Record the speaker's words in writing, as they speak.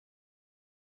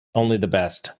Only the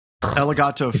best.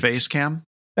 Elgato face cam.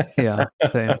 Yeah,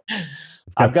 same.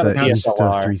 I've got a the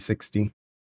DSLR. Insta360.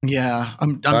 Yeah,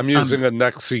 I'm using a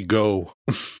Nexi Go.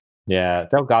 Yeah,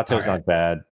 Elgato's not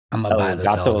bad. I'm gonna buy this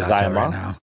Elgato right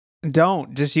now.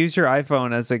 Don't just use your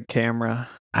iPhone as a camera.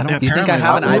 I don't. Yeah, You think I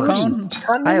have an apparently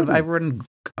iPhone? I've run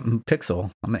Pixel.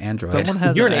 I'm an Android. Someone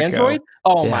has You're an Echo. Android?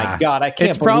 Oh Yeah. my god, I can't.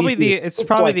 It's probably believe the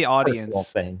like the a audience. personal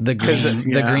thing. The green,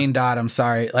 the Yeah. green dot. I'm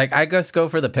sorry. Like I just go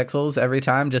for the Pixels every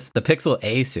time. Just the Pixel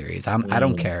A series. I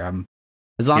don't care.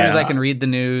 As long as I can read the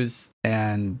news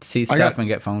and see stuff and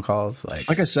get phone calls.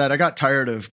 Like I said, I got tired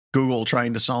of Google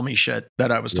trying to sell me shit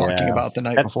that I was talking about the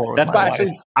night before. That's why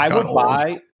actually I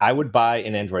would buy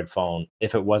an Android phone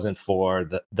if it wasn't for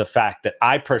the fact that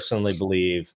I personally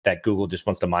believe that Google just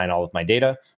wants to mine all of my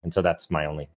data, and so that's my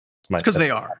only. It's because they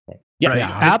are. Yeah, Right.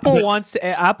 Yeah.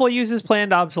 Apple uses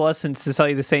planned obsolescence to sell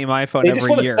you the same iPhone They just every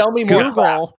want to year. sell me more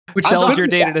Google Which sells sucks. your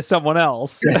data to someone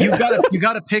else. You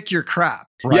gotta pick your crap,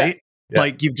 right? Yeah.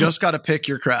 Like you've just got to pick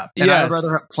your crap. And Yes. I'd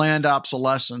rather have planned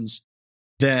obsolescence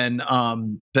than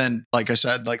like I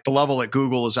said, like the level that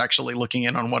Google is actually looking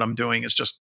in on what I'm doing is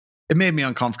just, it made me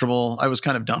uncomfortable. I was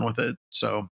kind of done with it.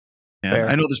 So yeah, Fair.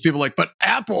 I know there's people like, but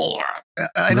Apple,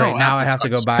 I know right now I Apple have to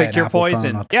go sucks. buy Pick an your Apple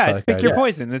poison. phone. Yeah, it's pick your Yeah.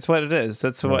 poison. That's what it is.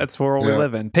 That's where we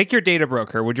live in. Pick your data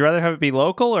broker. Would you rather have it be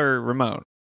local or remote?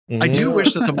 I do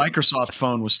wish that the Microsoft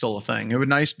phone was still a thing. It would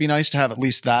be nice to have at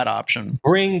least that option.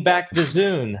 Bring back the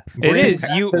Zune. It is.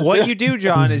 What you do,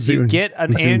 John, is you Zune. get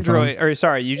an Zune Android, or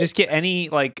sorry, you just get any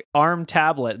like ARM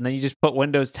tablet, and then you just put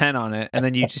Windows 10 on it, and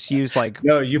then you just use like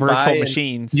you virtual buy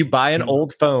machines. You buy an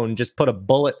old phone, just put a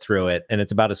bullet through it, and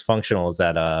it's about as functional as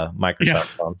that Microsoft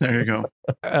phone. There you go.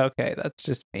 Okay, that's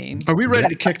just mean. Are we ready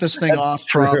to kick this thing off,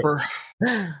 true. Proper?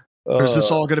 Or is this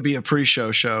all going to be a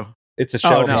pre-show show? It's a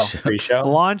show. Oh, no. Pre-show.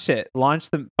 Launch it. Launch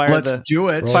the fire. Let's the do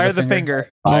it. fire the finger.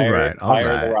 All right.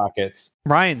 Fire the rockets.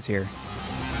 Ryan's here.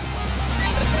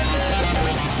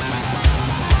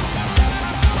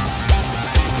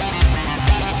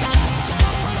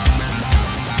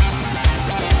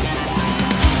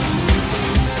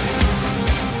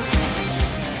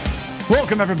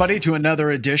 Welcome, everybody, to another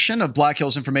edition of Black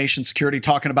Hills Information Security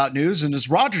Talking About News. And as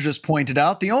Roger just pointed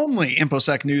out, the only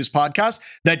Infosec news podcast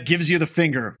that gives you the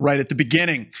finger right at the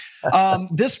beginning.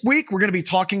 This week, we're going to be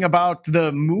talking about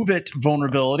the MoveIt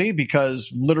vulnerability, because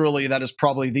literally that is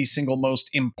probably the single most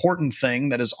important thing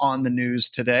that is on the news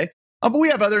today. But we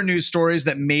have other news stories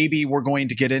that maybe we're going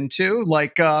to get into,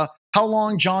 like how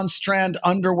long John Strand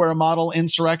underwear model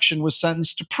insurrection was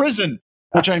sentenced to prison,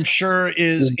 which I'm sure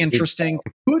is interesting.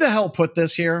 Who the hell put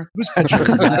this here? Whose picture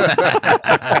is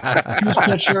that? Whose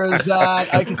picture is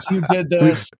that? I can see who did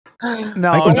this.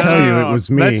 No, I can tell you it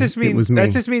was me.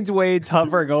 That just means Wade's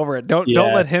hovering over it. Don't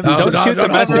let him. Oh, don't shoot the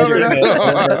messenger.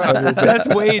 no. That's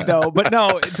Wade, though. But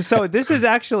no. So this is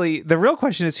actually the real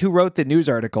question: is who wrote the news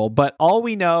article? But all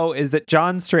we know is that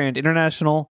John Strand,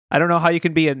 international. I don't know how you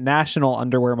can be a national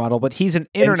underwear model, but he's an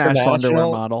international underwear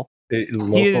model.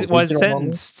 He was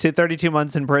sentenced to 32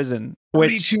 months in prison.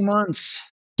 32 months.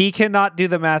 He cannot do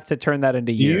the math to turn that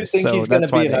into years. Do you think so he's going to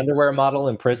that's why be an underwear model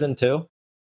in prison too?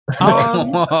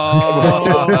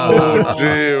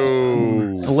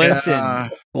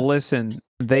 Listen.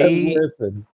 They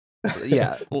listen.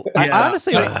 Yeah. I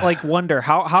honestly wonder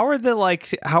how are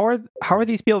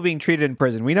these people being treated in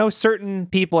prison? We know certain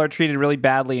people are treated really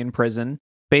badly in prison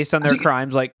based on their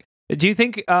crimes. Like, do you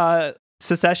think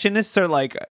secessionists are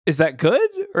like, is that good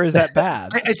or is that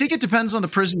bad? I think it depends on the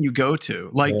prison you go to.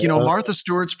 Like, Martha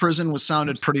Stewart's prison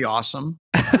sounded pretty awesome.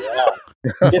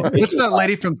 What's that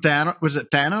lady from Thanos? Was it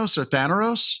Thanos or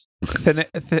Thanaros?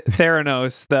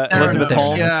 Theranos, the Elizabeth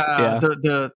Holmes. Yeah.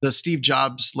 The Steve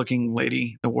Jobs looking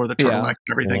lady that wore the turtleneck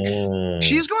and everything.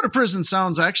 She's going to prison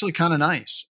sounds actually kind of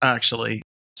nice, actually.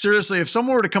 Seriously, if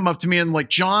someone were to come up to me and like,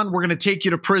 John, we're going to take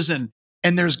you to prison,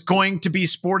 and there's going to be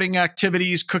sporting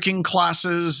activities, cooking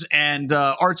classes, and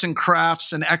arts and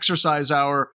crafts and exercise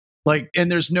hour, like,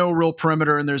 and there's no real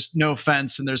perimeter and there's no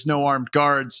fence and there's no armed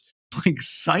guards, like,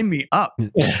 sign me up.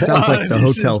 Sounds like the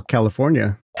Hotel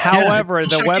California. However,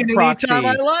 the web proxy.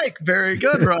 I like. Very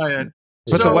good, Ryan.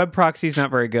 But the web proxy is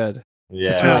not very good.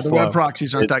 Yeah, the web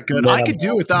proxies aren't that good. I could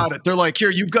do without it. They're like, here,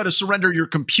 you've got to surrender your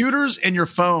computers and your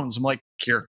phones. I'm like,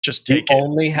 here, just take it. You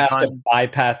only have to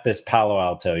bypass this Palo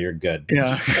Alto. You're good.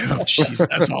 Yeah. Jeez,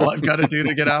 that's all I've got to do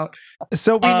to get out.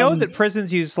 So we know that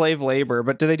prisons use slave labor,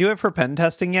 but do they do it for pen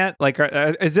testing yet? Like,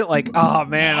 is it like, oh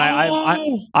man,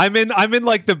 I'm in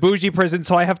like the bougie prison,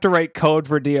 so I have to write code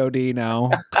for DoD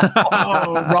now.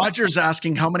 Roger's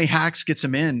asking how many hacks gets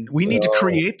him in. We need to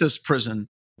create this prison.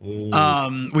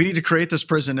 We need to create this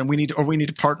prison, and we need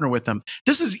to partner with them.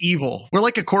 This is evil. We're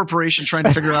like a corporation trying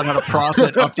to figure out how to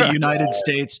profit up the United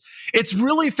States. It's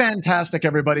really fantastic,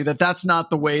 everybody, that's not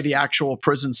the way the actual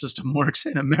prison system works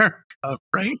in America,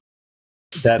 right?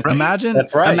 Imagine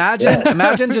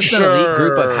just an elite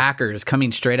group of hackers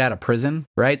coming straight out of prison,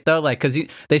 right? Though, like, because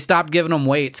they stopped giving them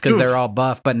weights because they're all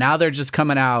buff, but now they're just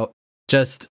coming out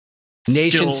just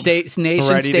nation state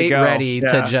ready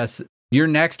to just your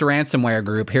next ransomware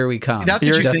group. Here we come. That's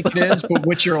what you think it is, but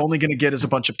what you're only going to get is a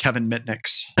bunch of Kevin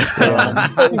Mitnicks.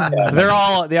 They're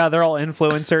all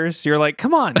influencers. You're like,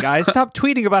 come on, guys, stop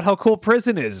tweeting about how cool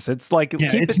prison is. It's like,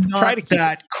 it's not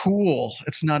that cool.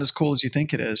 It's not as cool as you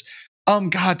think it is.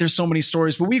 God, there's so many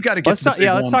stories, but we've got to get to the big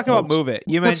one, let's talk about Move It.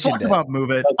 Let's talk about Move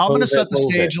It. I'm going to set the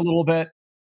stage a little bit,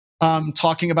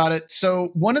 talking about it.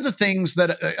 So one of the things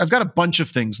that I've got a bunch of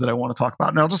things that I want to talk about,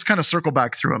 and I'll just kind of circle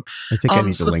back through them. I think I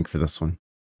need the link for this one.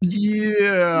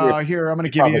 Yeah, here, I'm going to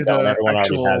give you the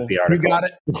actual. You got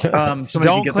it.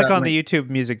 Don't click on the YouTube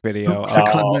music video.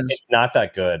 It's not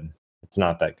that good. It's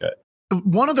not that good.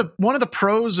 One of the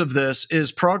pros of this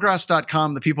is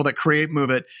progress.com, the people that create Move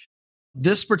It.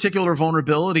 This particular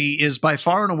vulnerability is by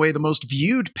far and away the most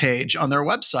viewed page on their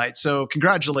website. So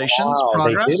congratulations,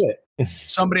 Progress. They did it.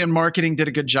 Somebody in marketing did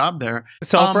a good job there.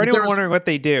 So for anyone wondering what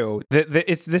they do,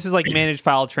 this is like managed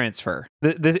file transfer.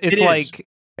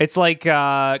 It's like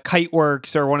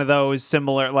Kiteworks or one of those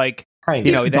similar, like,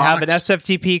 they have an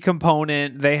SFTP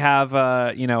component. They have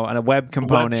a web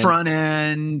component, web front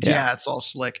end. Yeah, it's all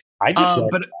slick.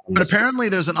 But apparently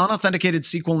there's an unauthenticated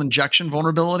SQL injection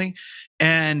vulnerability.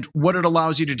 And what it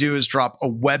allows you to do is drop a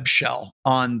web shell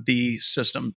on the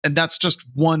system. And that's just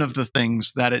one of the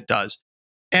things that it does.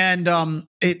 And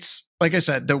it's, like I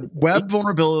said, the web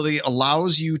vulnerability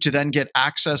allows you to then get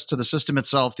access to the system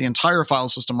itself, the entire file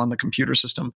system on the computer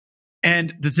system.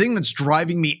 And the thing that's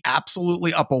driving me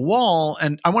absolutely up a wall,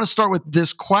 and I want to start with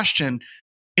this question.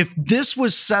 If this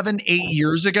was 7-8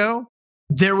 years ago,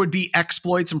 there would be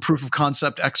exploits and proof of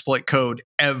concept exploit code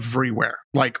everywhere,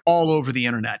 like all over the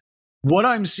internet. What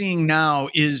I'm seeing now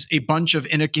is a bunch of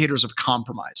indicators of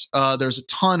compromise. There's a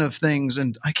ton of things,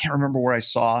 and I can't remember where I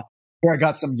saw. Where I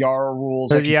got some Yara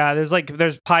rules.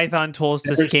 There's Python tools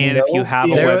to scan if you have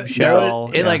a web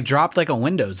shell. It dropped like a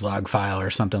Windows log file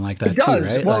or something like that. It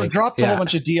does. Too, right? Well, it dropped a whole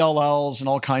bunch of DLLs and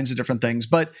all kinds of different things.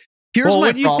 But here's my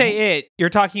when you say it, you're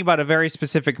talking about a very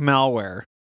specific malware.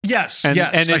 Yes, and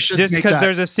it's just because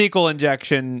there's a SQL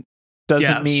injection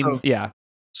doesn't mean.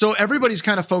 So everybody's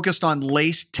kind of focused on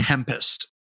Lace Tempest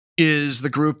is the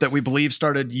group that we believe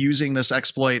started using this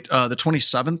exploit the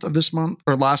 27th of this month,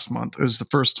 or last month is the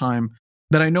first time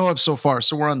that I know of so far.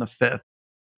 So we're on the 5th.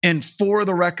 And for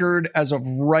the record, as of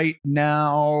right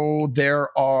now,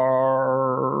 there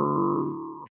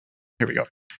are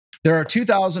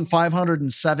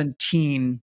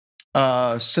 2,517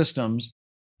 systems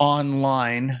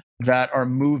online that are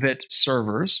Move It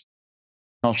servers.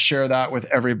 I'll share that with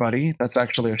everybody. That's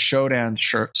actually a Shodan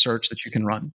search that you can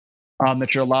run,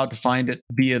 that you're allowed to find it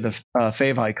via the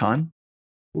fave icon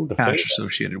patch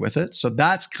associated with it. So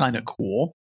that's kind of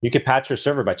cool. You could patch your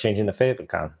server by changing the fave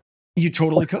icon. You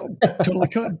totally could.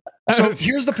 So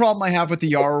here's the problem I have with the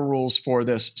Yara rules for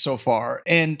this so far.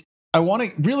 And I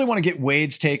really want to get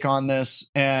Wade's take on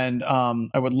this. And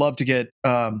I would love to get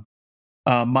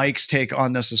Mike's take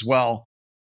on this as well.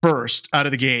 First out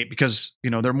of the gate, because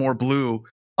they're more blue.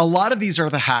 A lot of these are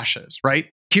the hashes, right?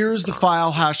 Here's the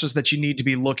file hashes that you need to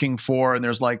be looking for, and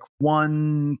there's like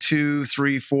 1, 2,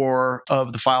 3, 4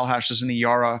 of the file hashes in the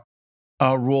Yara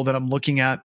rule that I'm looking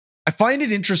at. I find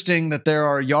it interesting that there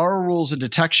are Yara rules and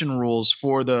detection rules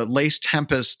for the Lace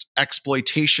Tempest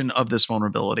exploitation of this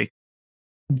vulnerability,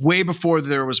 way before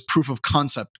there was proof of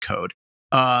concept code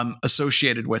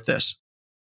associated with this.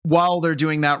 While they're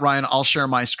doing that, Ryan, I'll share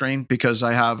my screen because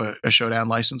I have a Shodan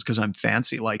license because I'm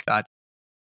fancy like that.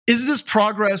 Is this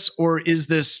progress, or is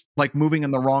this like moving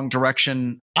in the wrong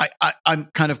direction? I'm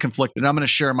kind of conflicted. I'm going to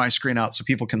share my screen out so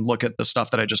people can look at the stuff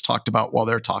that I just talked about while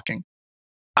they're talking.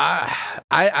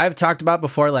 I've talked about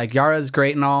before, like Yara is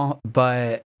great and all,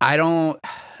 but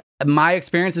my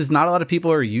experience is not a lot of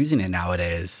people are using it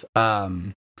nowadays.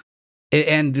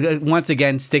 And once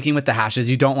again, sticking with the hashes,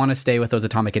 you don't want to stay with those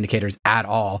atomic indicators at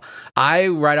all. I,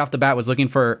 right off the bat, was looking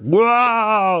for...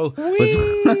 Whoa!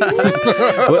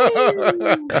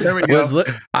 There we go.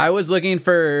 I was looking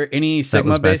for any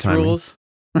Sigma-based rules.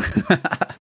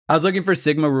 I was looking for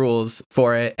Sigma rules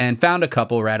for it and found a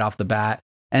couple right off the bat.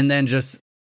 And then just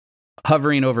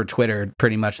hovering over Twitter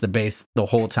pretty much the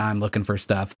whole time looking for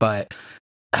stuff. But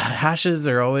hashes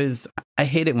are always... I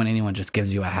hate it when anyone just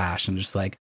gives you a hash and just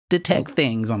like, detect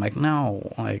things. I'm like,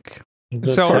 no, like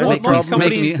So what most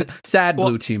companies sad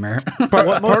blue teamer.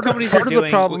 What most companies are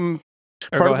doing.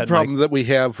 Part of the problem that we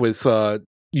have with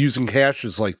using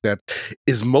hashes like that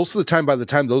is most of the time, by the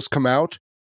time those come out,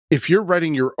 if you're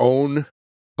writing your own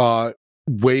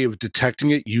way of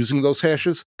detecting it using those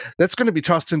hashes, that's going to be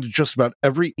tossed into just about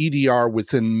every EDR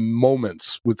within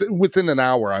moments, within an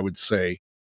hour, I would say,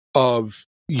 of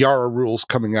Yara rules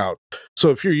coming out. So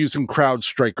if you're using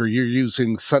CrowdStrike or you're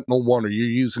using SentinelOne or you're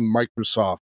using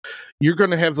Microsoft, you're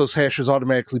going to have those hashes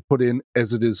automatically put in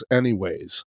as it is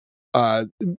anyways.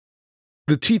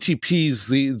 The TTPs,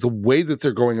 the way that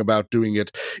they're going about doing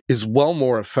it is well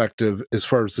more effective as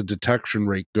far as the detection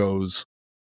rate goes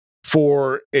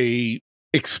for a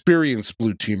experienced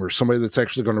blue teamer, somebody that's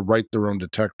actually going to write their own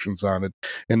detections on it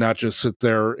and not just sit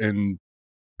there and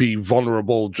be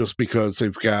vulnerable just because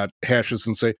they've got hashes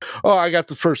and say, oh, I got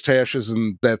the first hashes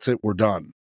and that's it, we're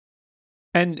done.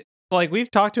 And like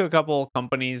we've talked to a couple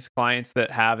companies, clients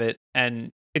that have it, and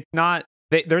it's not,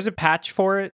 there's a patch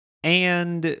for it,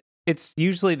 and it's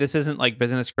usually, this isn't like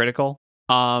business critical.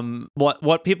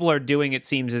 What people are doing, it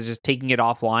seems, is just taking it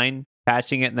offline,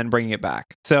 patching it, and then bringing it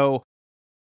back. So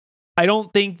I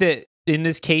don't think that in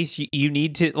this case you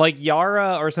need to, like,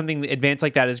 Yara or something advanced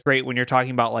like that is great when you're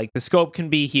talking about like the scope can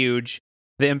be huge,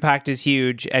 the impact is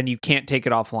huge, and you can't take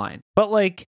it offline. But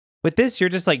like with this, you're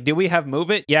just like, do we have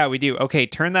move it? Yeah, we do. Okay,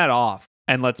 turn that off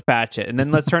and let's patch it, and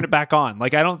then let's turn it back on.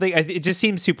 Like, I don't think it just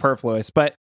seems superfluous.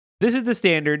 But this is the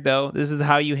standard, though. This is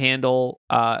how you handle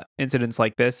incidents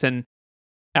like this. And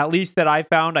at least that I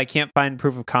found, I can't find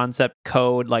proof of concept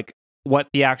code, like what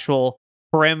the actual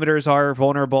parameters are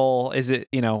vulnerable. Is it,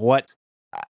 what?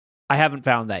 I haven't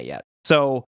found that yet.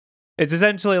 So it's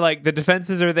essentially like the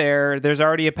defenses are there. There's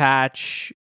already a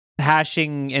patch.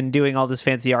 Hashing and doing all this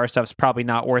fancy R stuff is probably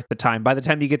not worth the time. By the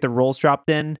time you get the rules dropped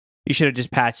in, you should have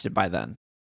just patched it by then.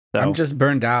 So I'm just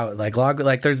burned out. Like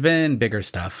there's been bigger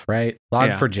stuff, right?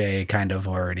 Log4j kind of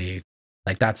already,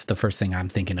 like that's the first thing I'm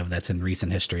thinking of that's in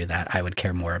recent history that I would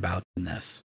care more about than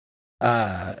this.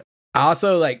 I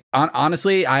also like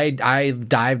honestly, I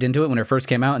dived into it when it first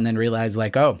came out and then realized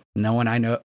like, oh, no one I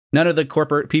know, none of the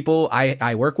corporate people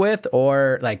I work with,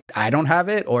 or like I don't have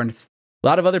it, or a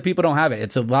lot of other people don't have it.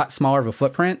 It's a lot smaller of a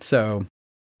footprint, so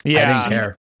yeah, I didn't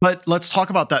care. But let's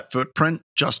talk about that footprint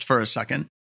just for a second.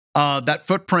 That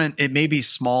footprint, it may be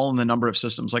small in the number of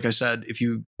systems. Like I said, if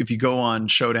you go on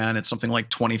Shodan, it's something like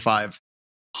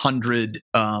 2,500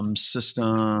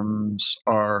 systems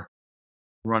are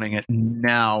running it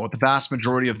now. The vast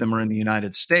majority of them are in the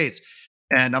United States.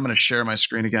 And I'm going to share my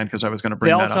screen again because I was going to bring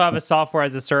that up. They also have a software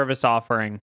as a service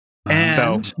offering.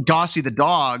 And Gossi the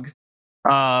dog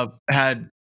had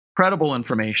credible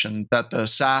information that the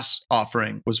SaaS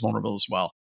offering was vulnerable as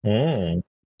well.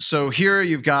 So here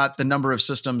you've got the number of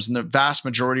systems, and the vast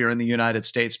majority are in the United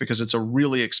States because it's a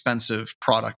really expensive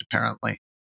product, apparently.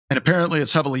 And apparently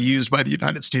it's heavily used by the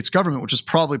United States government, which is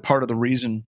probably part of the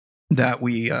reason that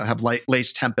we have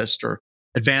Lace Tempest or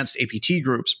advanced APT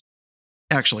groups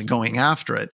actually going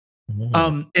after it.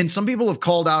 And some people have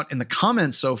called out in the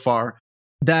comments so far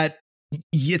that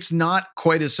it's not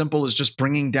quite as simple as just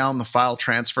bringing down the file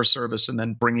transfer service and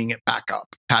then bringing it back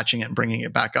up, patching it and bringing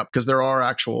it back up, because there are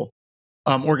actual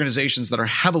organizations that are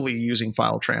heavily using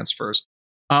file transfers.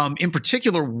 In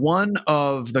particular, one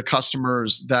of the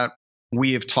customers that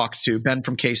we have talked to, Ben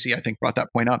from Casey, I think brought that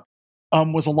point up,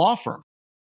 was a law firm.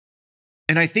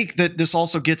 And I think that this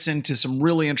also gets into some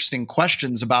really interesting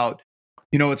questions about,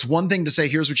 it's one thing to say,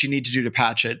 here's what you need to do to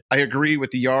patch it. I agree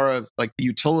with the Yara, like the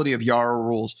utility of Yara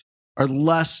rules are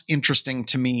less interesting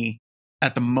to me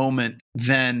at the moment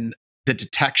than the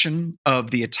detection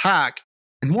of the attack.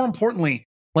 And more importantly,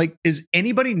 like, does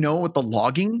anybody know what the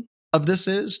logging of this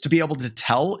is to be able to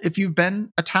tell if you've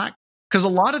been attacked? Because a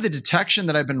lot of the detection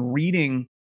that I've been reading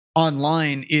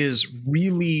online is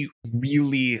really,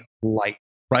 really light,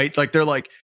 right? Like they're like,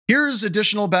 here's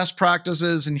additional best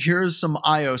practices and here's some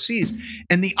IOCs.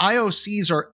 And the IOCs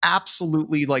are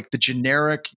absolutely like the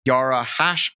generic Yara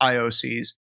hash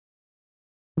IOCs.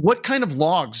 What kind of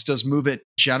logs does MoveIt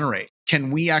generate?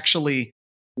 Can we actually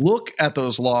look at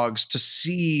those logs to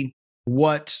see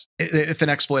what, if an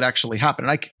exploit actually happened?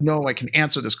 And I know I can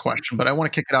answer this question, but I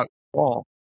want to kick it out to Paul,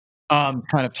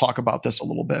 kind of talk about this a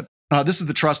little bit. This is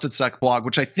the Trusted Sec blog,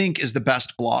 which I think is the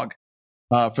best blog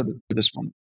for this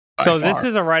one. So this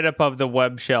is a write-up of the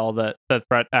web shell that the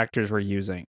threat actors were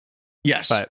using. Yes.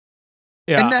 But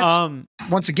yeah, and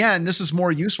that's, once again, this is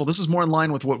more useful. This is more in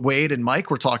line with what Wade and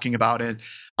Mike were talking about. And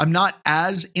I'm not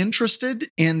as interested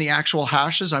in the actual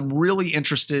hashes. I'm really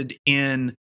interested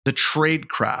in the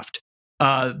tradecraft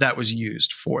that was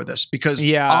used for this, because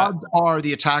odds are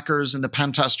the attackers and the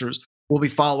pen testers will be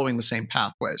following the same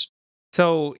pathways.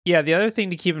 So yeah, the other thing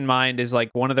to keep in mind is like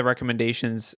one of the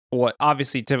recommendations, what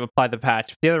obviously to apply the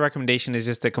patch, the other recommendation is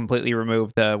just to completely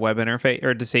remove the web interface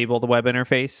or disable the web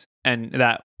interface. And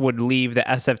that would leave the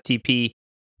SFTP,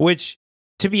 which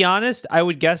to be honest, I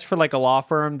would guess for like a law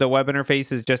firm, the web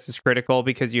interface is just as critical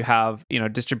because you have,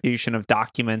 distribution of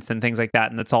documents and things like that.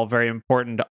 And that's all very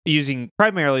important using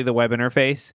primarily the web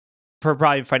interface. For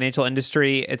probably financial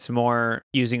industry, it's more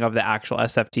using of the actual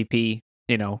SFTP,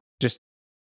 just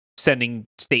sending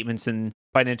statements and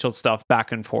financial stuff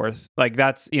back and forth. Like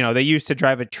that's, they used to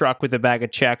drive a truck with a bag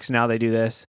of checks. Now they do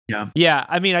this. Yeah.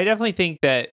 I mean, I definitely think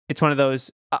that it's one of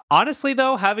those, honestly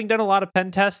though, having done a lot of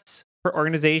pen tests for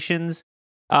organizations,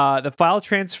 the file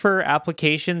transfer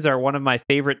applications are one of my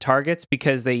favorite targets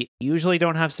because they usually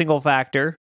don't have single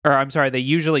factor, they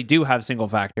usually do have single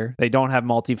factor. They don't have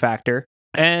multi-factor.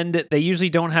 And they usually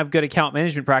don't have good account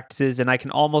management practices, and I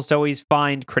can almost always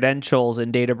find credentials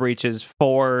and data breaches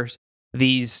for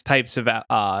these types of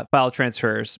file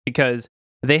transfers because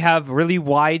they have really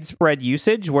widespread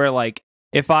usage. Where like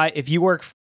if you work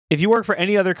for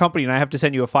any other company and I have to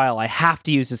send you a file, I have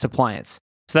to use this appliance.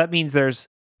 So that means there's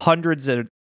hundreds of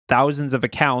thousands of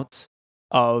accounts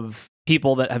of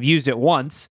people that have used it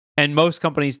once, and most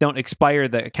companies don't expire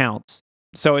the accounts.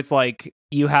 So it's like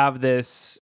you have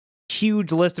this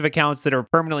huge list of accounts that are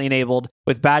permanently enabled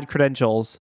with bad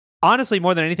credentials. Honestly,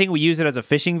 more than anything, we use it as a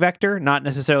phishing vector, not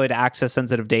necessarily to access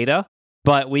sensitive data,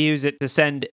 but we use it to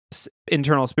send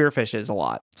internal spear phishes a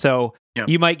lot. So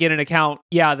you might get an account,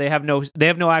 they have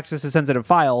no access to sensitive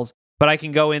files, but I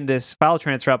can go in this file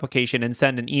transfer application and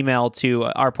send an email to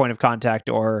our point of contact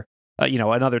or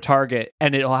another target,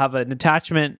 and it'll have an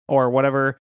attachment or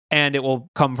whatever, and it will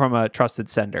come from a trusted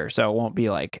sender. So it won't be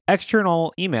like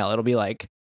external email. It'll be like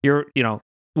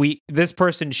this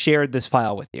person shared this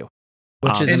file with you,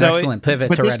 which is an excellent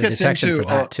pivot to Reddit detection for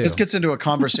that too. This gets into a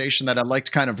conversation that I'd like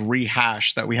to kind of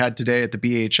rehash that we had today at the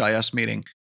BHIS meeting,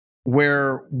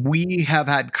 where we have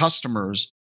had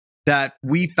customers that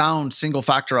we found single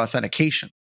factor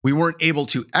authentication. We weren't able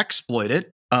to exploit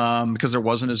it because there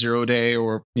wasn't a 0-day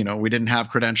or we didn't have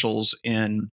credentials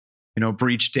in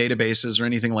breach databases or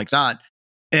anything like that.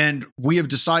 And we have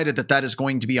decided that is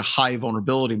going to be a high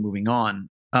vulnerability moving on.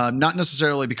 Not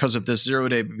necessarily because of this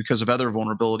 0-day, but because of other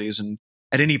vulnerabilities. And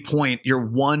at any point, you're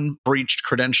one breached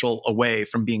credential away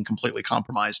from being completely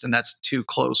compromised. And that's too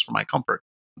close for my comfort.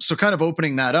 So kind of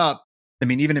opening that up, I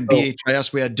mean, even in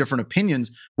BHIS, we had different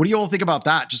opinions. What do you all think about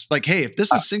that? Just like, hey, if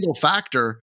this is single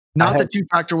factor, not that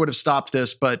two-factor would have stopped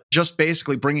this, but just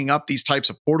basically bringing up these types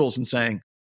of portals and saying,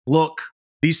 look,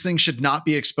 these things should not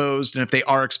be exposed. And if they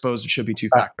are exposed, it should be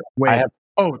two-factor.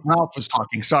 Ralph was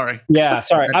talking. Sorry. Yeah,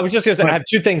 sorry. I was just going to say, I have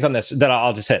two things on this that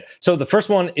I'll just hit. So the first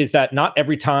one is that not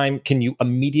every time can you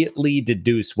immediately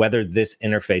deduce whether this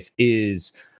interface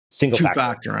is single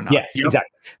two-factor or not. Yes, exactly.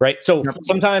 Right. So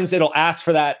sometimes it'll ask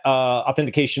for that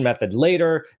authentication method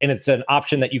later, and it's an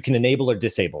option that you can enable or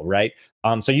disable. Right.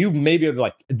 So you maybe are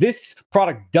like, this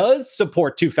product does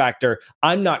support two-factor.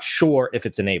 I'm not sure if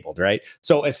it's enabled. Right.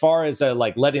 So as far as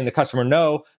like letting the customer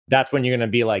know, that's when you're going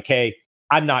to be like, hey,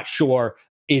 I'm not sure.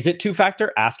 Is it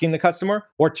two-factor, asking the customer,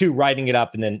 or two, writing it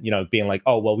up and then, being like,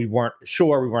 oh, well, we weren't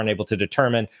sure, we weren't able to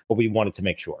determine, but we wanted to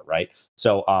make sure, right?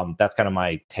 So that's kind of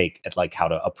my take at like how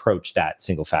to approach that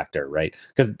single factor, right?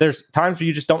 Because there's times where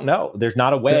you just don't know. There's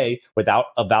not a way without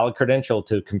a valid credential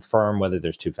to confirm whether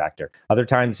there's two-factor. Other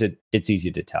times it's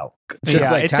easy to tell. Just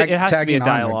like it has to be a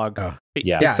dialogue.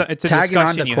 It's a tagging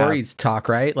on to Corey's talk,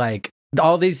 right? Like,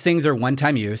 all these things are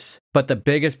one-time use, but the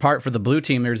biggest part for the blue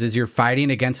teamers is you're fighting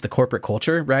against the corporate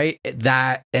culture, right?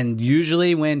 And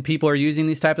usually when people are using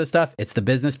these type of stuff, it's the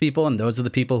business people, and those are the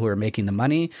people who are making the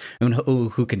money and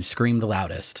who can scream the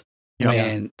loudest.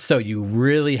 So you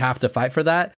really have to fight for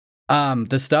that.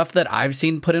 The stuff that I've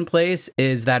seen put in place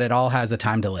is that it all has a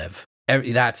time to live.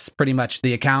 That's pretty much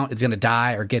the account is going to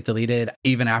die or get deleted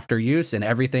even after use, and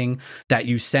everything that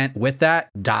you sent with that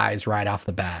dies right off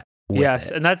the bat.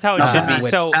 Yes, and that's how it should be.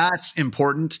 So that's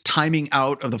important. Timing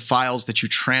out of the files that you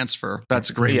transfer. That's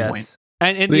a great point.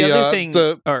 And the other thing,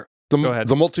 go ahead.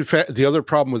 The other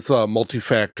problem with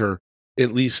multi-factor,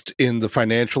 at least in the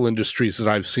financial industries that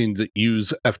I've seen that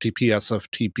use FTP,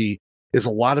 SFTP, is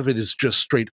a lot of it is just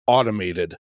straight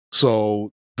automated.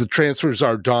 So the transfers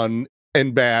are done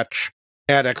in batch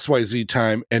at XYZ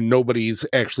time, and nobody's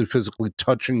actually physically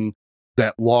touching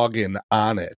that login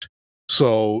on it.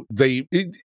 So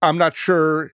I'm not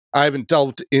sure. I haven't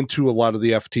delved into a lot of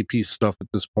the FTP stuff at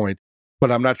this point,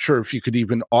 but I'm not sure if you could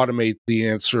even automate the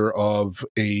answer of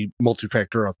a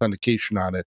multi-factor authentication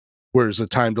on it, whereas a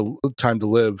time to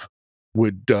live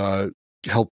would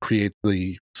help create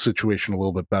the situation a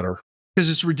little bit better. Because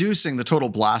it's reducing the total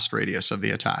blast radius of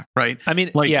the attack, right? I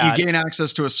mean, like you gain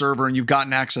access to a server and you've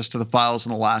gotten access to the files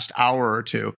in the last hour or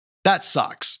two. That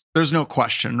sucks. There's no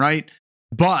question, right?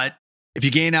 But if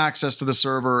you gain access to the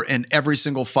server and every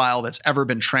single file that's ever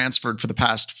been transferred for the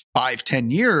past 5-10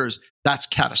 years, that's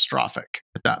catastrophic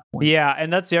at that point. Yeah,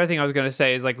 and that's the other thing I was going to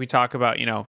say is like we talk about,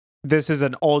 this is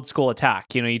an old school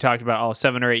attack. You talked about,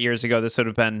 7 or 8 years ago, this would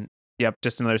have been,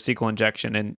 just another SQL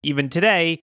injection. And even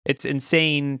today, it's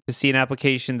insane to see an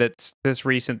application that's this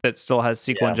recent that still has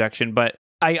SQL injection. But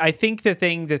I think the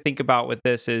thing to think about with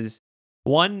this is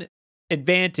one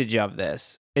advantage of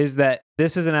this is that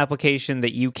this is an application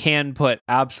that you can put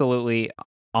absolutely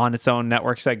on its own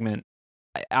network segment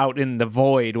out in the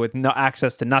void with no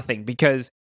access to nothing, because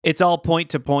it's all point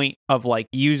to point of like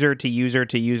user to user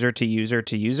to user to user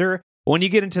to user. When you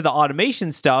get into the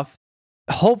automation stuff,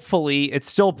 hopefully it's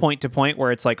still point to point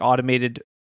where it's like automated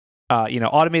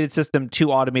automated system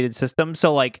to automated system.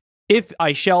 So like if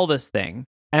I shell this thing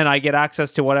and I get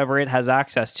access to whatever it has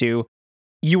access to,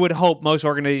 you would hope most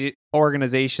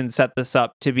organizations set this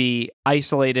up to be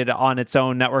isolated on its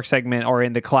own network segment or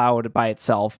in the cloud by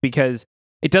itself, because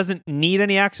it doesn't need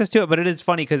any access to it. But it is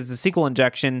funny because it's a SQL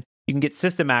injection. You can get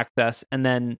system access, and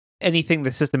then anything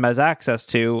the system has access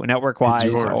to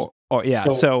network-wise,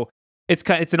 So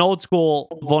it's an old school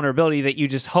vulnerability that you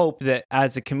just hope that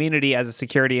as a community, as a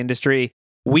security industry,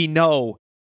 we know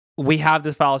we have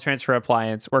this file transfer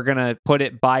appliance. We're going to put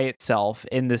it by itself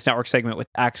in this network segment with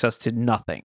access to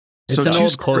nothing. It's an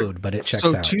old code, but it checks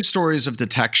out. So 2 stories of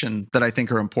detection that I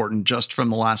think are important just from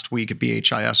the last week at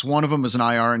BHIS. One of them is an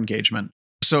IR engagement.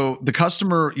 So the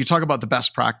customer, you talk about the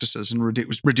best practices and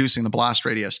reducing the blast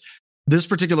radius. This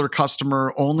particular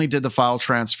customer only did the file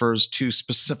transfers to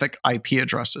specific IP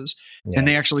addresses. Yeah. And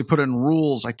they actually put in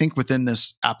rules, I think within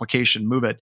this application, Move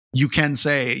It, you can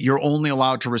say you're only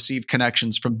allowed to receive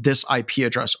connections from this IP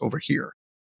address over here.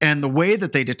 And the way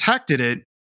that they detected it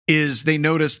is they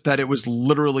noticed that it was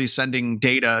literally sending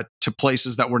data to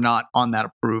places that were not on that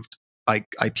approved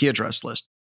IP address list.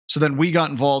 So then we got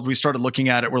involved. We started looking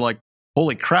at it. We're like,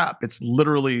 holy crap, it's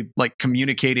literally like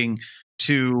communicating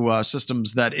to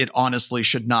systems that it honestly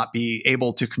should not be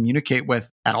able to communicate with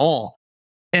at all.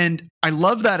 And I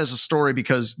love that as a story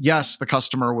because, yes, the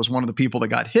customer was one of the people that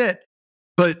got hit,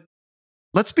 but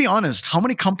let's be honest, how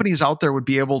many companies out there would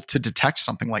be able to detect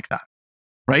something like that,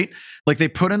 right? Like they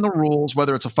put in the rules,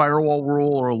 whether it's a firewall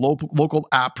rule or a local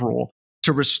app rule,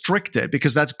 to restrict it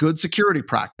because that's good security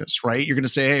practice, right? You're going to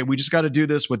say, hey, we just got to do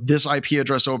this with this IP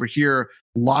address over here,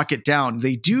 lock it down.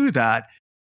 They do that.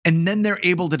 And then they're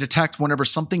able to detect whenever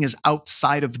something is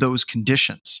outside of those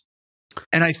conditions.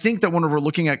 And I think that when we're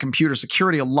looking at computer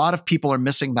security, a lot of people are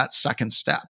missing that second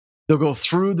step. They'll go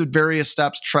through the various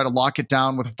steps to try to lock it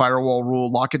down with a firewall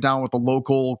rule, lock it down with a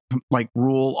local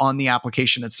rule on the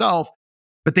application itself,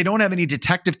 but they don't have any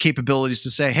detective capabilities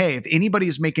to say, hey, if anybody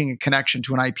is making a connection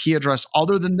to an IP address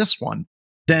other than this one,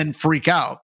 then freak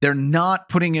out. They're not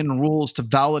putting in rules to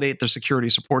validate their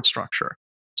security support structure.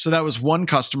 So that was one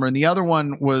customer. And the other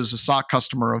one was a SOC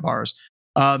customer of ours.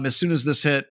 As soon as this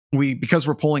hit, because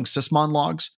we're pulling sysmon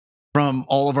logs from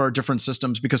all of our different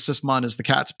systems, because sysmon is the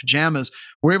cat's pajamas,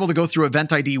 we're able to go through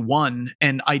Event ID 1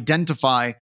 and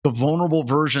identify the vulnerable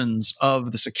versions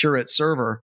of the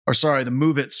the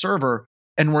Move It server.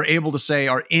 And we're able to say,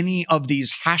 are any of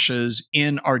these hashes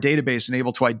in our database and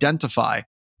able to identify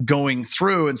going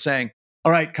through and saying,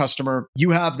 all right, customer,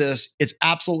 you have this. It's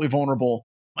absolutely vulnerable.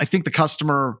 I think the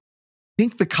customer,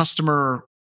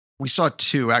 we saw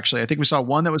 2, actually. I think we saw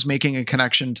one that was making a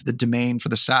connection to the domain for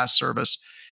the SaaS service.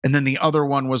 And then the other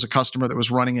one was a customer that was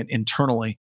running it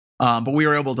internally. But we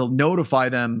were able to notify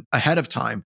them ahead of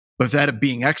time. But if that is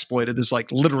being exploited, it's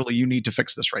like, literally, you need to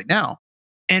fix this right now.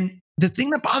 And the thing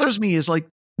that bothers me is like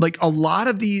a lot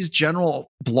of these general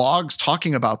blogs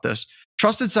talking about this,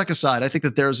 Trusted Sec aside, I think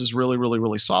that theirs is really, really,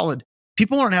 really solid.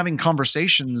 People aren't having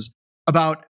conversations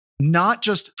about not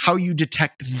just how you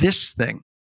detect this thing,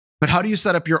 but how do you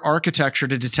set up your architecture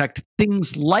to detect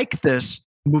things like this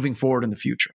moving forward in the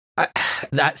future?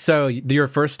 So your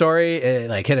first story,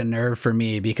 it hit a nerve for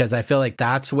me because I feel like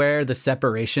that's where the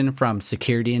separation from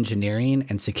security engineering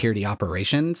and security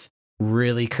operations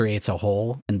really creates a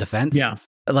hole in defense. Yeah.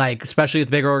 Like, especially with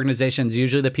bigger organizations,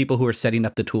 usually the people who are setting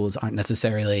up the tools aren't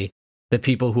necessarily the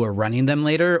people who are running them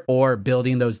later or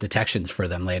building those detections for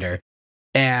them later.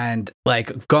 And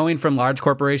like going from large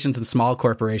corporations and small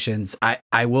corporations,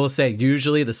 I will say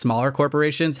usually the smaller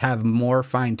corporations have more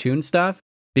fine-tuned stuff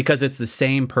because it's the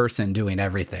same person doing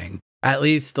everything. At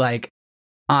least like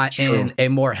in a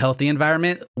more healthy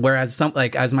environment. Whereas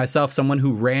as myself, someone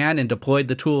who ran and deployed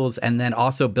the tools and then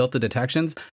also built the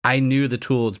detections, I knew the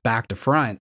tools back to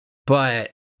front.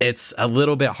 But it's a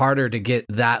little bit harder to get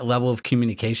that level of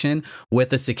communication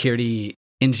with a security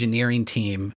engineering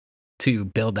team to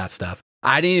build that stuff.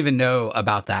 I didn't even know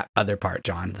about that other part,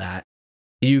 John, that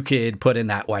you could put in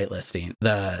that whitelisting,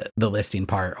 the listing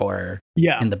part, or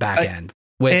in the back end.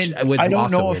 Which I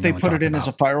don't know if they put it in as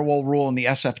a firewall rule in the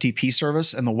SFTP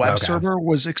service and the web server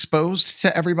was exposed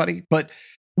to everybody. But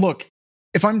look,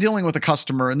 if I'm dealing with a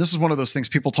customer, and this is one of those things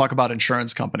people talk about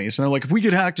insurance companies, and they're like, if we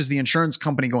get hacked, is the insurance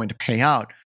company going to pay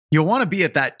out? You'll want to be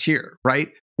at that tier,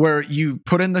 right? Where you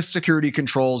put in the security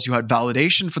controls, you had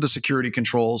validation for the security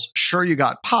controls. Sure, you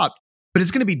got popped, but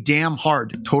it's going to be damn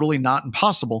hard, totally not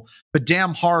impossible, but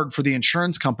damn hard for the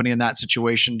insurance company in that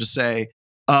situation to say,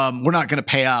 we're not going to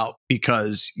pay out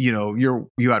because, you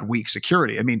had weak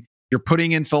security. I mean, you're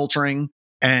putting in filtering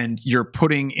and you're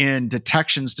putting in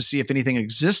detections to see if anything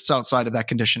exists outside of that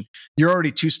condition. You're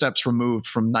already 2 steps removed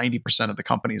from 90% of the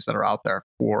companies that are out there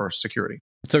for security.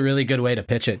 It's a really good way to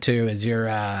pitch it too, is you're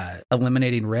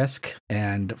eliminating risk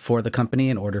and for the company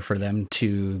in order for them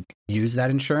to use that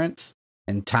insurance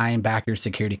and tying back your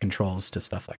security controls to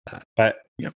stuff like that. But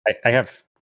I have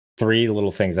 3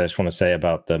 little things I just want to say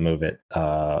about the MOVEit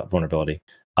vulnerability.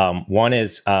 One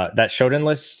is that Shodan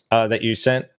list that you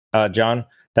sent, John,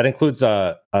 that includes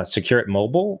a Secure It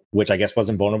Mobile, which I guess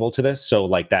wasn't vulnerable to this. So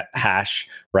like that hash,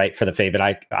 right, for the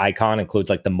favorite icon includes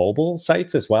like the mobile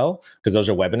sites as well, because those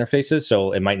are web interfaces.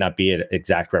 So it might not be an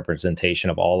exact representation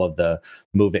of all of the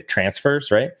MOVEit transfers,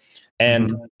 right?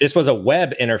 And this was a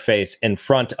web interface in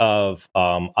front of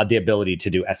the ability to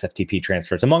do SFTP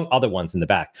transfers, among other ones in the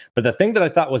back. But the thing that I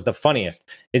thought was the funniest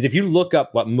is if you look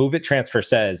up what MOVEit Transfer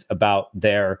says about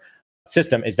their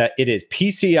system, is that it is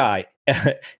PCI,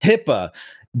 HIPAA,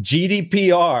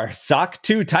 GDPR, SOC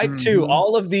 2, Type 2,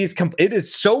 all of these. It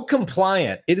is so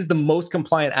compliant. It is the most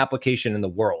compliant application in the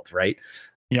world, right?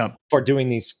 Yeah. For doing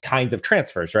these kinds of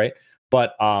transfers, right?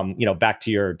 But, back to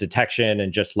your detection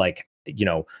and just like,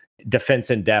 defense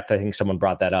in depth, I think someone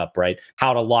brought that up, right?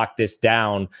 How to lock this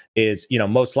down is,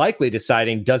 most likely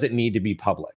deciding, does it need to be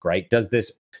public, right?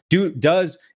 Does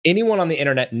anyone on the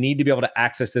internet need to be able to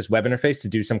access this web interface to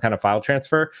do some kind of file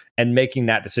transfer, and making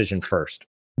that decision first?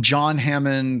 John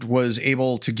Hammond was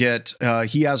able to get,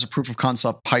 he has a proof of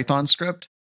concept Python script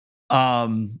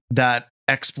that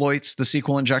exploits the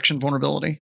SQL injection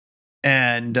vulnerability.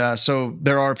 And so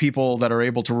there are people that are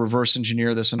able to reverse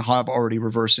engineer this and have already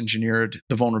reverse engineered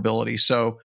the vulnerability.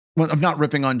 So I'm not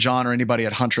ripping on John or anybody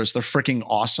at Huntress. They're freaking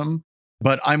awesome.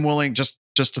 But I'm willing just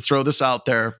to throw this out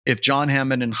there. If John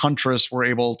Hammond and Huntress were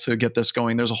able to get this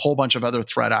going, there's a whole bunch of other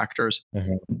threat actors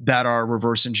that are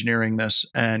reverse engineering this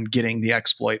and getting the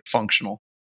exploit functional.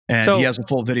 And he has a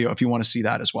full video if you want to see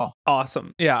that as well.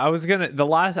 Awesome. Yeah, I can't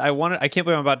believe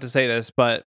I'm about to say this,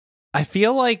 but I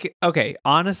feel like, okay,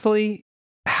 honestly,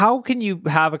 how can you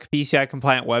have a PCI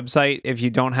compliant website if you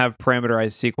don't have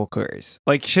parameterized SQL queries?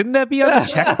 Like, shouldn't that be on the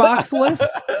checkbox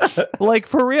list? Like,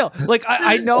 for real. Like,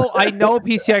 I know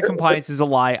PCI compliance is a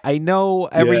lie. I know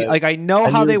I know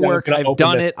how they work. I've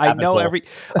done it.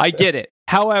 I get it.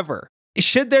 However,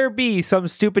 should there be some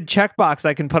stupid checkbox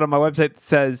I can put on my website that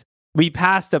says we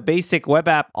passed a basic web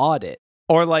app audit?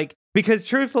 Or like, because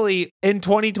truthfully, in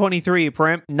 2023,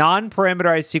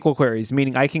 non-parameterized SQL queries,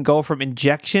 meaning I can go from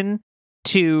injection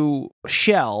to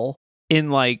shell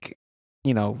in X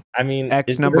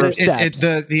number of steps.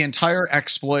 The entire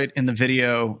exploit in the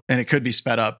video, and it could be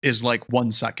sped up, is like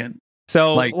 1 second.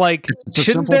 So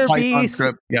shouldn't there be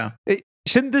script? Yeah.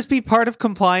 Shouldn't this be part of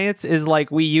compliance? Is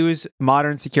like we use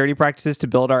modern security practices to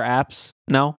build our apps?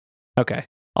 No? Okay.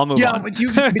 I'll move on.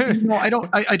 I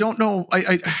don't know.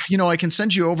 I can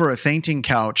send you over a fainting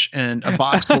couch and a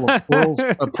box full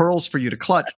of pearls for you to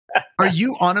clutch. Are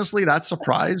you honestly that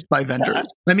surprised by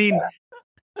vendors? I mean,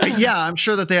 yeah, I'm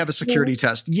sure that they have a security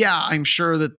test. Yeah, I'm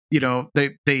sure that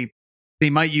they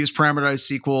might use parameterized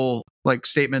SQL like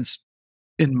statements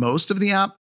in most of the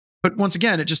app. But once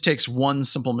again, it just takes one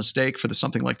simple mistake for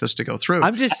something like this to go through.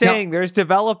 I'm just saying there's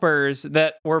developers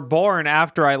that were born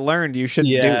after I learned you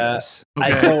shouldn't do this.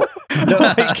 Okay.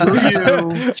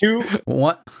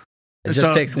 It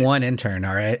just takes one intern,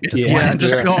 all right?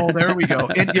 There we go.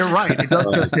 You're right. It does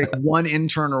just take one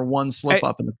intern or one slip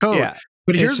up in the code. Yeah,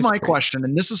 but here's my question,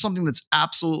 and this is something that's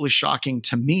absolutely shocking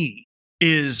to me,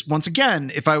 is once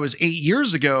again, if I was 8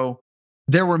 years ago,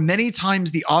 there were many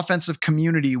times the offensive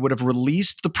community would have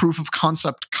released the proof of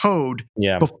concept code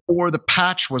before the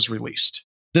patch was released.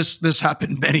 This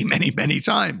happened many, many, many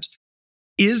times.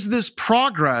 Is this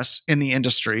progress in the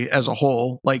industry as a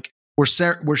whole? Like,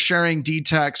 We're sharing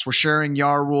DTEX, we're sharing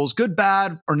YAR rules, good,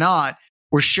 bad, or not.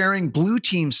 We're sharing blue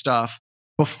team stuff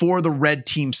before the red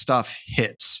team stuff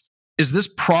hits. Is this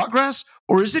progress,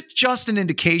 or is it just an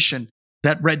indication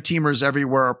that red teamers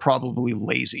everywhere are probably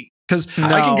lazy? Because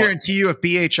I can guarantee you, if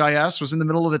BHIS was in the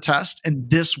middle of a test and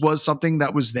this was something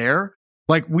that was there,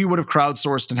 like, we would have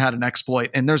crowdsourced and had an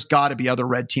exploit. And there's got to be other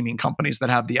red teaming companies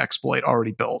that have the exploit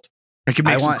already built. I can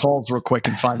make some calls real quick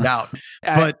and find out.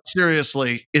 But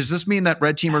seriously, does this mean that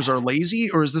red teamers are lazy,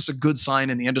 or is this a good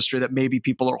sign in the industry that maybe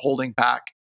people are holding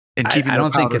back and keeping? I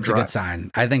don't think it's a good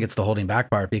sign. I think it's the holding back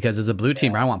part, because as a blue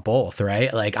teamer, I want both,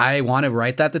 right? Like, I want to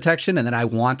write that detection, and then I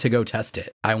want to go test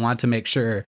it. I want to make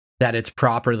sure that it's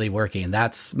properly working.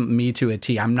 That's me to a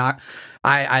T.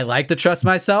 I like to trust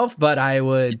myself, but I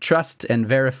would trust and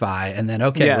verify, and then,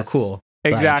 we're cool.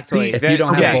 Exactly. Like, if you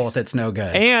don't have both, it's no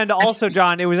good. And also,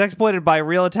 John, it was exploited by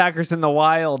real attackers in the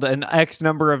wild, and X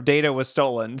number of data was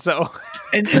stolen. So,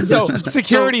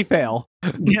 security fail.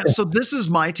 Yeah. So this is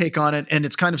my take on it, and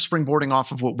it's kind of springboarding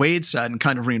off of what Wade said and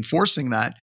kind of reinforcing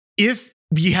that. If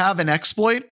we have an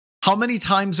exploit, how many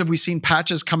times have we seen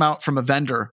patches come out from a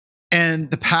vendor,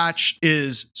 and the patch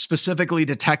is specifically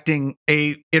detecting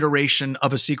a iteration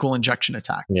of a SQL injection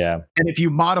attack? Yeah. And if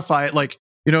you modify it, like,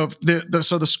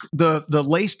 the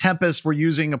lace tempest were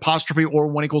using apostrophe or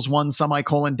 1 = 1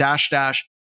 semicolon dash dash,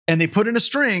 and they put in a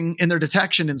string in their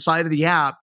detection inside of the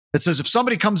app that says, if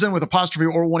somebody comes in with apostrophe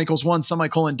or 1 = 1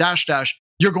 semicolon dash dash,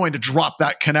 you're going to drop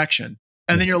that connection.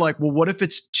 And then you're like, well, what if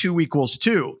it's 2 =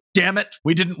 2? Damn it,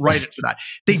 we didn't write it for that.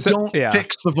 They don't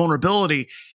fix the vulnerability.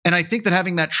 And I think that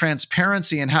having that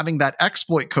transparency and having that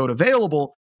exploit code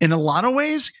available in a lot of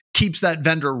ways keeps that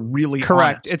vendor really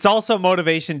correct. honest. It's also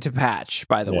motivation to patch,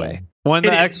 by the way. When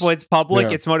the exploit's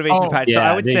public, it's motivation to patch. So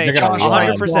I would say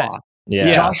 100%.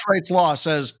 Yeah. Josh Wright's law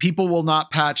says people will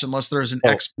not patch unless there's an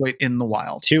exploit in the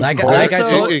wild. Like I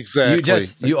told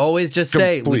you always just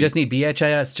say, we just need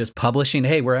BHIS just publishing,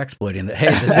 hey, we're exploiting that.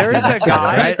 Hey, there is a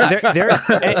guy,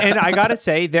 and I gotta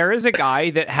say, there is a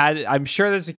guy that had, I'm sure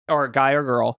there's, or a guy or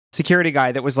girl, security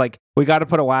guy that was like, we got to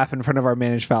put a WAF in front of our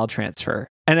managed file transfer.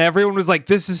 And everyone was like,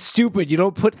 this is stupid. You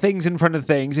don't put things in front of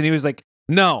things. And he was like,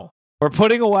 no, we're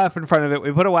putting a WAF in front of it.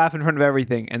 We put a WAF in front of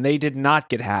everything. And they did not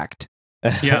get hacked.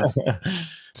 Yeah.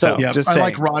 So just I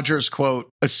like Roger's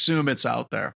quote, assume it's out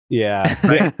there. Yeah.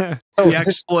 Right?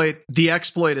 The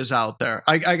exploit is out there.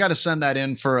 I got to send that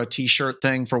in for a t-shirt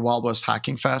thing for Wild West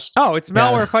Hacking Fest. Oh, it's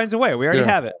malware finds a way. We already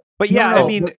have it. But I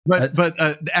mean, but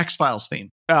the X-Files theme.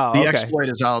 Oh, the exploit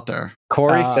is out there.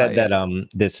 Corey said that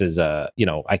this is I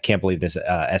can't believe this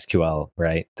SQL,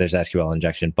 right? There's SQL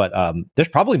injection, but there's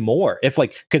probably more. If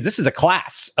because this is a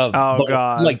class of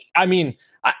God. I mean,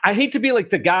 I hate to be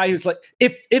like the guy who's like,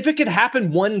 if it could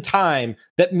happen one time,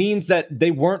 that means that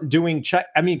they weren't doing check.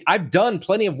 I mean, I've done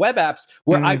plenty of web apps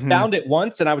where I found it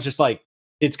once and I was just like,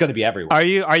 it's going to be everywhere. Are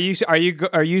you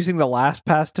using the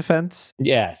LastPass defense?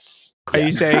 Yes. Are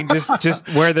you saying just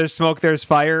where there's smoke, there's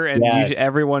fire, and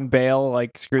everyone bail?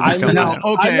 Like, screw this company.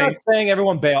 I'm not saying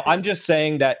everyone bail. I'm just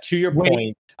saying that, to your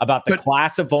point about the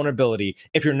class of vulnerability,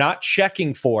 if you're not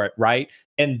checking for it, right?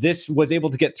 And this was able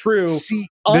to get through. This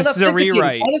is a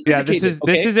rewrite. Yeah, this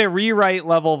is a rewrite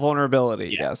level vulnerability.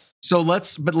 Yeah. Yes. So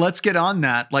let's get on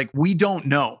that. Like, we don't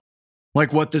know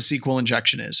what the SQL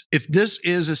injection is. If this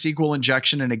is a SQL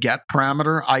injection and a get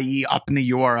parameter, i.e. up in the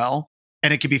URL,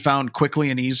 and it can be found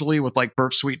quickly and easily with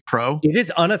Burp Suite Pro. It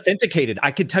is unauthenticated. I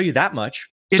could tell you that much.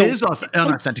 It is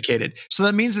unauthenticated. So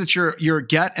that means that your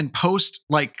get and post,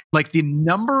 like the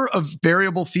number of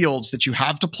variable fields that you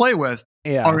have to play with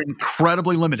are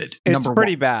incredibly limited. It's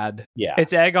pretty bad. Yeah.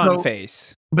 It's egg on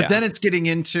face. But then it's getting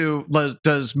into,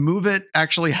 does MoveIt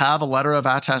actually have a letter of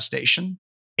attestation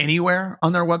anywhere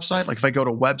on their website? Like, if I go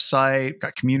to website,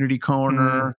 got Community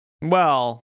Corner.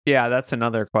 Well, yeah, that's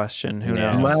another question. Who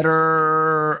knows?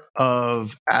 Letter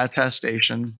of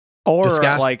attestation. Or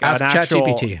ask an actual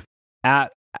ChatGPT.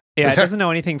 It doesn't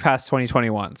know anything past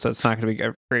 2021, so it's not going to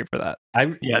be great for that.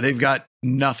 They've got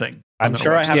nothing. I'm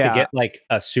sure I have to get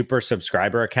a super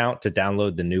subscriber account to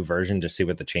download the new version to see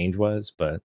what the change was,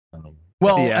 but and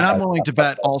I'm willing to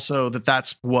bet also that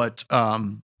that's what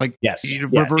reverse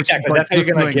exactly. That's how you're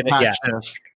going to get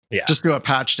it. Just do a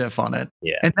patch diff on it.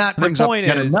 Yeah. And that brings up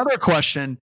another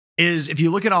question. Is if you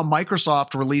look at how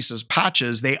Microsoft releases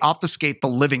patches, they obfuscate the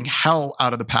living hell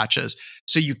out of the patches.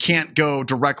 So you can't go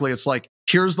directly. It's like,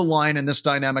 here's the line in this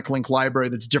dynamic link library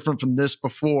that's different from this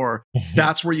before.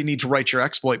 That's where you need to write your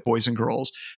exploit, boys and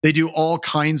girls. They do all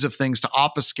kinds of things to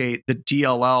obfuscate the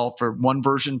DLL for one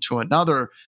version to another.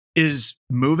 Is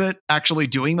MoveIt actually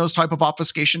doing those type of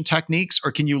obfuscation techniques?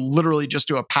 Or can you literally just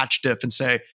do a patch diff and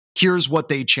say, here's what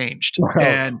they changed. Well,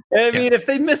 and I mean, if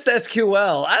they missed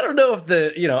SQL, I don't know if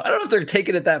they're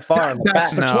taking it that far.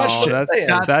 That's the question.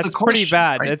 That's pretty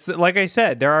bad. Right? It's like I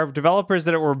said, there are developers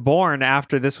that were born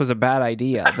after this was a bad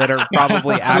idea that are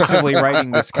probably actively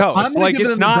writing this code. Like,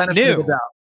 it's not new.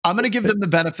 I'm going to give them the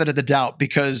benefit of the doubt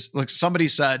because, like somebody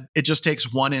said, it just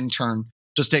takes one intern,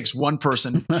 just takes one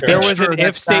person. Sure. There was an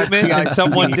if statement and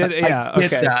someone did it. Yeah,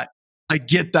 okay. I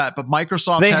get that, but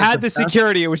Microsoft had the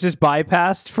security. It was just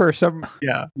bypassed for some.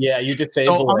 Yeah. You just say.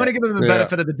 So I'm going to give them the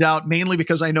benefit of the doubt, mainly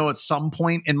because I know at some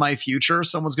point in my future,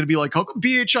 someone's going to be like, "How come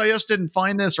PHIS didn't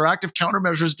find this or active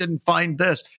countermeasures didn't find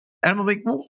this?" And I'm like,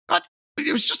 "Well, God,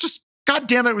 it was just God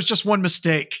damn it was just one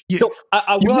mistake. You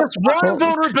missed one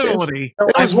vulnerability.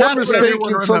 It's one mistake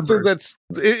in something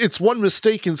it's one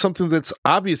mistake in something that's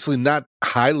obviously not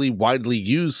highly widely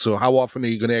used. So how often are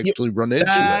you going to actually run into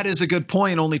that? That is a good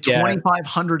point. Only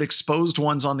 2,500 exposed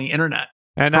ones on the internet.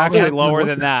 And actually lower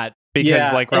than that.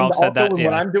 Because like Ralph said that.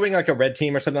 When I'm doing like a red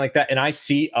team or something like that, and I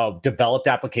see a developed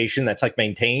application that's like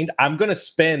maintained, I'm going to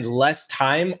spend less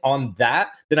time on that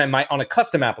than I might on a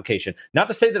custom application. Not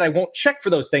to say that I won't check for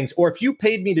those things, or if you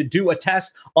paid me to do a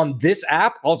test on this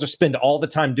app, I'll just spend all the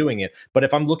time doing it. But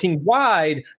if I'm looking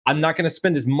wide, I'm not going to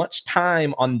spend as much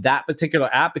time on that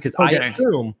particular app because I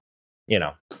assume,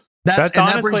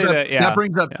 that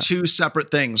brings up two separate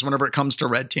things whenever it comes to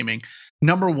red teaming.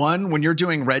 Number one, when you're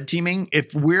doing red teaming,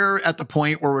 if we're at the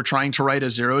point where we're trying to write a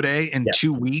 0-day in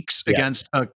 2 weeks against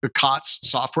a COTS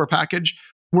software package,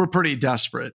 we're pretty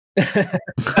desperate.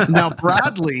 Now,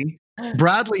 Bradley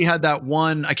had that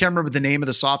one, I can't remember the name of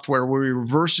the software, where we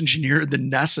reverse engineered the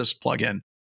Nessus plugin.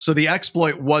 So the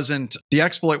exploit wasn't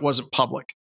public,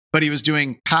 but he was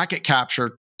doing packet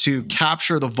capture to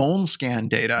capture the vuln scan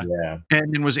data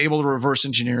and then was able to reverse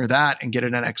engineer that and get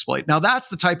it an exploit. Now that's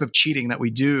the type of cheating that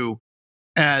we do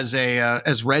as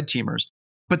red teamers.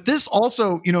 But this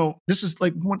also, this is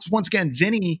like once again,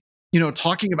 Vinny,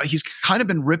 talking about, he's kind of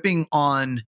been ripping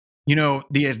on,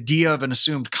 the idea of an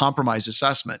assumed compromise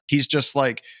assessment. He's just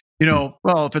like, well,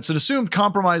 if it's an assumed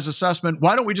compromise assessment,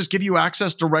 why don't we just give you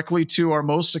access directly to our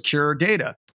most secure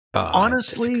data?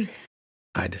 Honestly,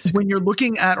 I disagree. When you're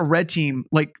looking at a red team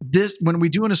like this, when we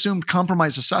do an assumed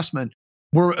compromise assessment,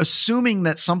 we're assuming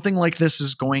that something like this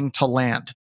is going to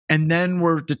land. And then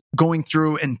we're going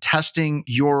through and testing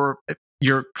your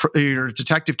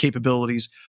detective capabilities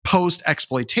post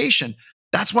exploitation.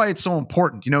 That's why it's so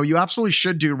important. You absolutely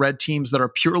should do red teams that are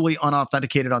purely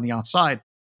unauthenticated on the outside.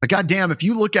 But goddamn, if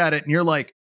you look at it and you're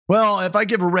like, well, if I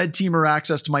give a red teamer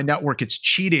access to my network, it's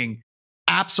cheating.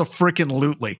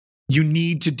 Abso-freaking-lutely. You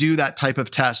need to do that type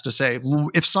of test to say,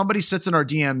 if somebody sits in our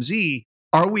DMZ,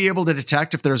 are we able to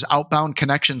detect if there's outbound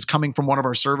connections coming from one of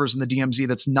our servers in the DMZ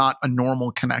that's not a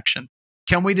normal connection?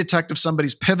 Can we detect if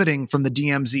somebody's pivoting from the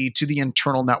DMZ to the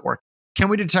internal network? Can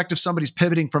we detect if somebody's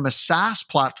pivoting from a SaaS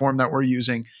platform that we're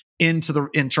using into the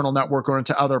internal network or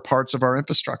into other parts of our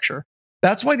infrastructure?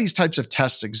 That's why these types of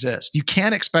tests exist. You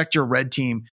can't expect your red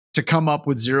team to come up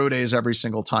with 0 days every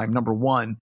single time, number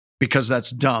one, because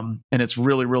that's dumb and it's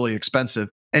really, really expensive.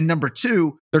 And number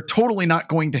two, they're totally not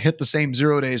going to hit the same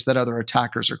 0 days that other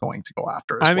attackers are going to go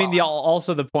after. I mean,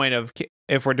 also the point of,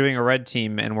 if we're doing a red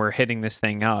team and we're hitting this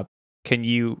thing up, do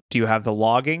you have the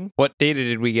logging? What data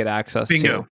did we get access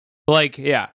to?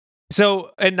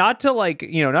 So, and not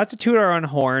to toot our own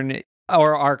horn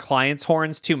or our clients'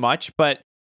 horns too much, but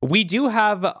we do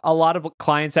have a lot of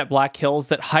clients at Black Hills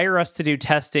that hire us to do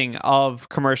testing of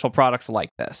commercial products like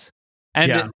this.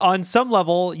 And on some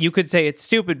level, you could say it's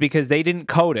stupid because they didn't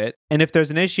code it. And if there's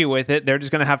an issue with it, they're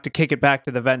just going to have to kick it back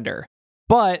to the vendor.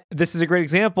 But this is a great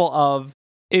example of,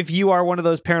 if you are one of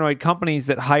those paranoid companies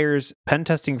that hires pen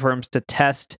testing firms to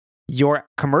test your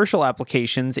commercial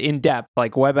applications in depth,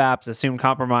 like web apps, assume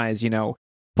compromise,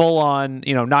 full on,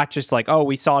 not just like, oh,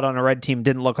 we saw it on a red team,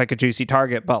 didn't look like a juicy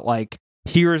target, but like,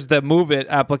 here's the Move It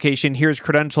application, here's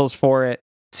credentials for it,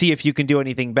 see if you can do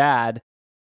anything bad.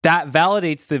 That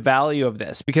validates the value of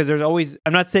this, because there's always,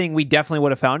 I'm not saying we definitely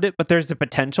would have found it, but there's the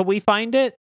potential we find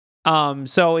it.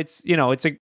 So it's,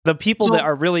 the people that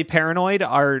are really paranoid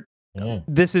are,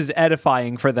 this is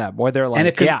edifying for them, where they're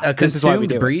like, and a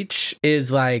consumed breach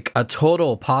is like a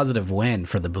total positive win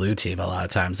for the blue team. A lot of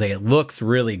times, like, it looks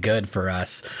really good for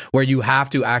us, where you have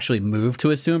to actually move to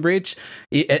assume breach.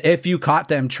 If you caught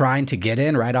them trying to get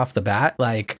in right off the bat,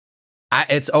 like,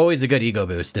 it's always a good ego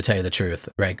boost, to tell you the truth,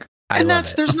 right? And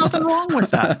there's nothing wrong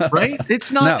with that, right?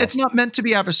 It's not It's not meant to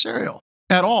be adversarial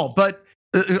at all. But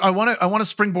I want to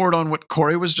springboard on what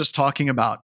Corey was just talking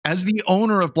about. As the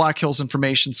owner of Black Hills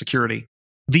Information Security,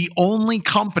 the only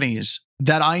companies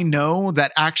that I know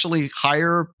that actually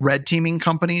hire red teaming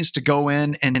companies to go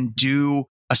in and do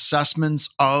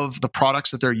assessments of the products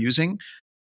that they're using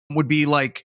would be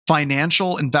like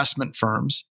financial investment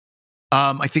firms.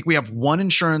 I think we have one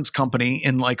insurance company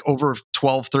in like over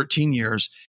 12, 13 years,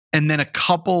 and then a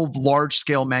couple large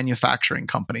scale manufacturing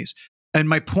companies. And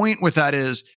my point with that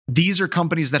is these are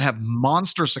companies that have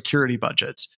monster security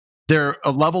budgets. Their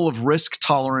a level of risk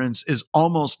tolerance is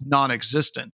almost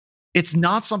non-existent. It's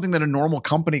not something that a normal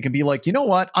company can be like, you know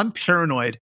what? I'm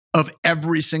paranoid of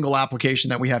every single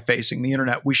application that we have facing the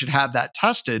internet. We should have that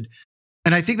tested.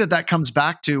 And I think that comes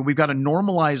back to we've got to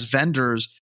normalize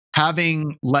vendors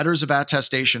having letters of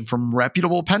attestation from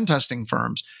reputable pen testing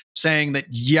firms saying that,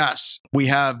 yes, we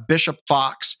have Bishop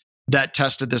Fox that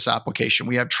tested this application.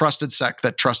 We have Trusted Sec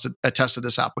that tested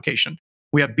this application.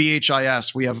 We have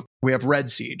BHIS. We have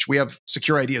Red Siege. We have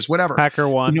Secure Ideas, whatever.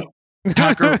 HackerOne. You know,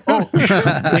 I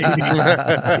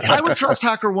would trust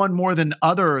HackerOne more than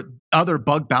other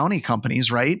bug bounty companies,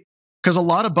 right? Because a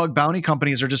lot of bug bounty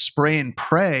companies are just spray and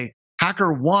pray.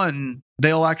 HackerOne,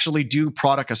 they'll actually do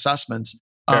product assessments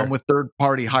with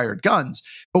third-party hired guns.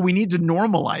 But we need to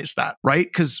normalize that, right?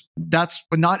 Because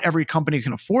not every company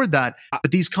can afford that.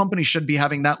 But these companies should be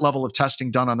having that level of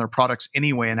testing done on their products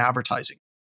anyway in advertising.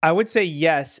 I would say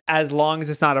yes, as long as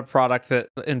it's not a product that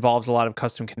involves a lot of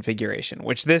custom configuration,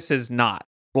 which this is not.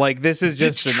 Like, this is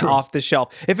just an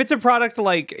off-the-shelf. If it's a product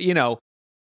like,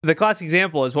 the classic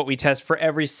example is what we test for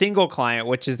every single client,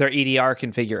 which is their EDR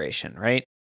configuration, right?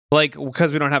 Like,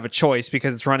 because we don't have a choice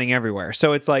because it's running everywhere.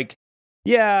 So it's like,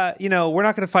 yeah, we're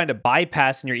not going to find a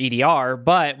bypass in your EDR,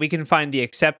 but we can find the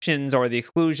exceptions or the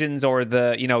exclusions or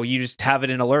you just have it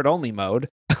in alert-only mode.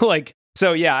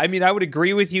 So yeah, I mean, I would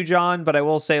agree with you, John, but I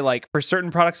will say, like, for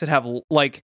certain products that have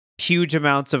like huge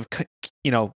amounts of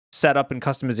setup and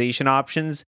customization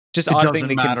options, just it odd doesn't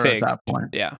thing to matter config. at that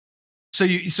point. Yeah. So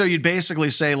you'd basically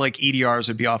say like EDRs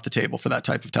would be off the table for that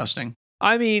type of testing.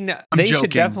 I mean, they should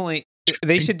definitely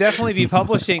be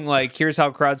publishing like, here's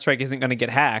how CrowdStrike isn't going to get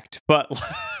hacked, but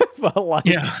but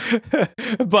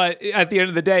at the end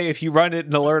of the day, if you run it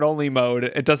in alert only mode,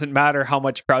 it doesn't matter how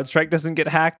much CrowdStrike doesn't get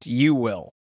hacked, you will.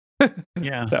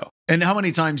 Yeah. So. And how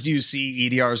many times do you see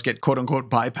EDRs get quote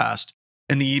unquote bypassed?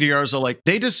 And the EDRs are like,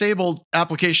 they disabled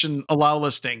application allow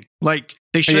listing. Like,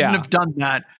 they shouldn't have done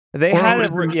that. They had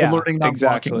alerting not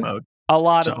blocking mode. A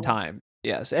lot of time.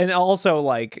 Yes. And also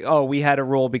like, we had a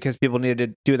rule because people needed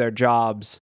to do their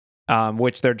jobs,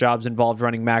 which their jobs involved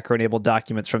running macro enabled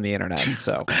documents from the internet.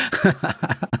 So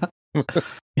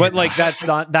but like that's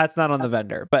not on the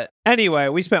vendor. But anyway,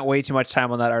 we spent way too much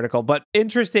time on that article. But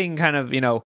interesting kind of,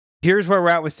 here's where we're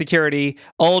at with security.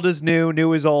 Old is new,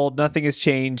 new is old. Nothing has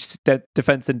changed. That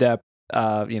defense in depth,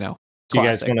 Do you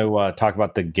guys want to talk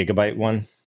about the Gigabyte one?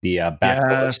 The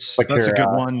yes, that's a good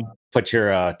one. Put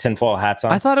your tinfoil hats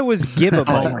on. I thought it was Gigabyte.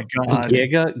 Oh my god,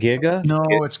 Giga? No,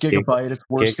 it's Gigabyte. It's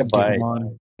worse than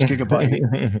Gigamon. It's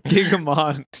Gigabyte.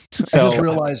 Gigamon. I just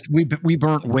realized we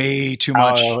burnt way too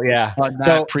much on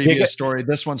that previous story.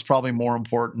 This one's probably more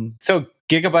important. So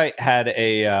Gigabyte had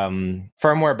a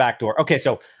firmware backdoor. Okay,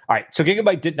 so all right, so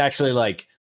Gigabyte didn't actually like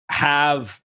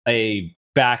have a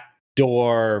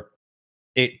backdoor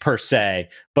per se,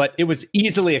 but it was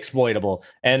easily exploitable.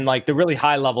 And like the really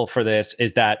high level for this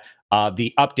is that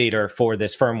the updater for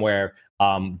this firmware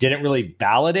didn't really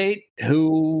validate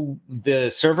who the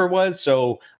server was,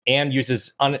 and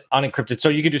uses unencrypted. So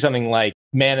you could do something like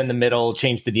man in the middle,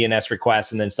 change the DNS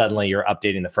request, and then suddenly you're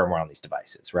updating the firmware on these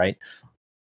devices, right?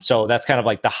 So that's kind of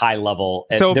like the high level.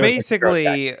 So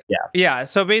basically,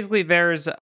 So basically, there's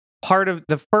part of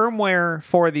the firmware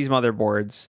for these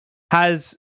motherboards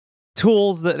has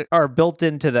tools that are built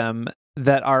into them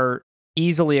that are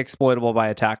easily exploitable by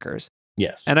attackers.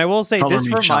 Yes. And I will say, this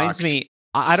reminds me,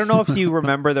 I don't know if you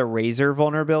remember the Razer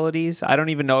vulnerabilities. I don't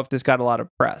even know if this got a lot of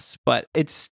press, but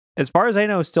it's, as far as I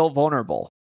know, still vulnerable,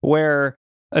 where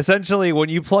essentially when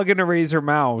you plug in a Razer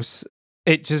mouse,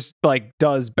 it just like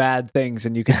does bad things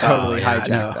and you can totally hijack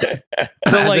them.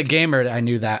 So as a gamer, I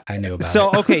knew about it.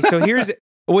 So here's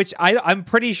which I'm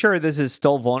pretty sure this is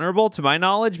still vulnerable to my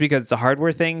knowledge because it's a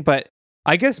hardware thing, but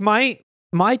I guess my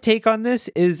take on this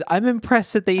is I'm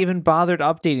impressed that they even bothered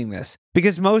updating this,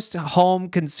 because most home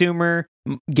consumer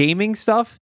gaming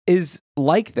stuff is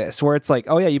like this, where it's like,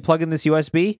 oh yeah, you plug in this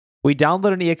USB, we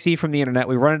download an exe from the internet,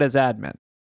 we run it as admin.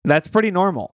 That's pretty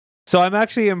normal. So I'm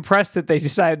actually impressed that they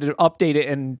decided to update it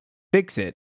and fix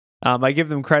it. I give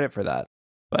them credit for that,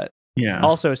 but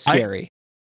also scary.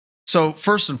 So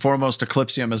first and foremost,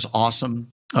 Eclipsium is awesome.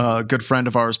 A good friend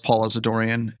of ours, Paul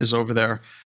Azadorian, is over there.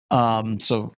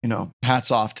 So,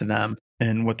 hats off to them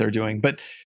and what they're doing. But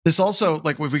this also,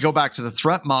 like, if we go back to the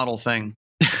threat model thing,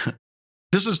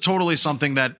 this is totally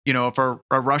something that, if our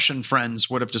Russian friends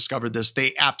would have discovered this,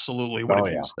 they absolutely would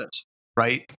have used this,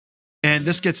 right? And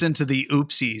this gets into the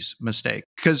oopsies mistake,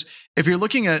 because if you're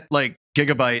looking at like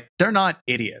Gigabyte, they're not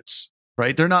idiots,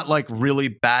 right? They're not like really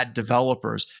bad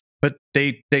developers, but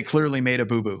they clearly made a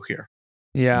boo-boo here.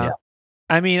 Yeah.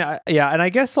 I mean, and I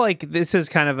guess like this is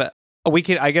kind of we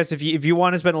could, I guess if you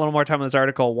want to spend a little more time on this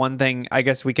article, one thing I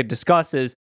guess we could discuss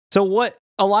is, so what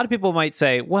a lot of people might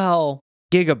say, well,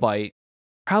 Gigabyte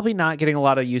probably not getting a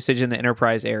lot of usage in the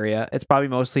enterprise area. It's probably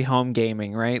mostly home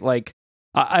gaming, right? Like,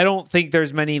 I don't think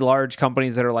there's many large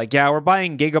companies that are like, yeah, we're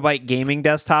buying Gigabyte gaming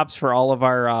desktops for all of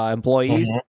our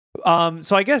employees. Mm-hmm.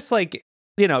 So I guess like,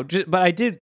 but I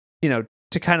did,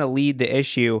 to kind of lead the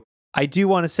issue, I do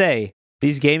want to say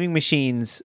these gaming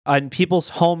machines on people's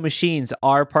home machines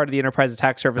are part of the enterprise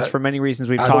attack surface for many reasons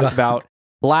we've talked about.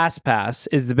 LastPass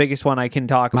is the biggest one I can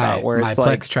talk about. Where my it's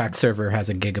like PlexTrack server has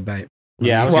a gigabyte.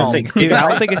 Yeah, I was gonna say, dude, I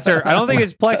don't think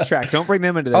it's PlexTrack. Don't bring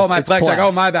them into this. Oh, my PlexTrack.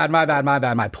 Oh, my bad. My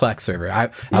Plex server. I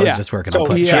was just working on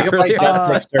PlexTrack. Gigabyte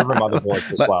has server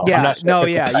motherboards as well.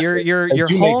 Your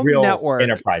home network,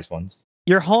 enterprise ones.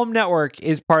 Your home network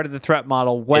is part of the threat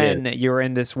model when you're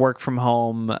in this work from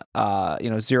home,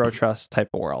 zero trust type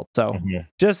of world. So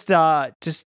just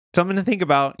something to think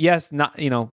about. Yes, not.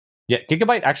 Yeah,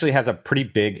 Gigabyte actually has a pretty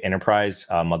big enterprise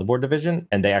motherboard division,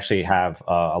 and they actually have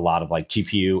a lot of like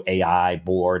GPU, AI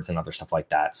boards, and other stuff like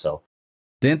that. So,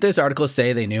 didn't this article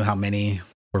say they knew how many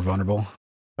were vulnerable?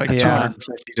 Like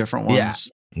 250 different ones. Yeah.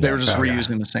 They were just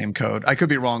reusing the same code. I could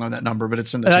be wrong on that number, but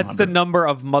it's in the 200. That's the number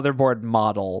of motherboard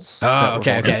models. Oh,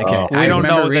 okay. We don't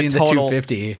know reading the total.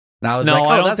 250. And I was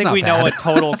I don't think we know a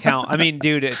total count. I mean,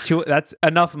 dude, that's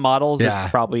enough models. Yeah.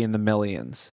 It's probably in the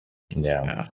millions.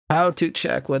 Yeah. How to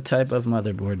check what type of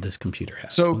motherboard this computer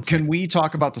has. So can we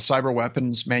talk about the cyber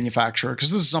weapons manufacturer?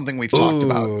 Because this is something we've talked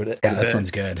about. Yeah, this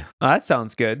one's good. Oh, that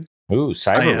sounds good. Ooh,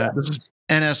 cyber weapons. This is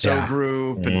NSO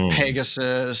Group and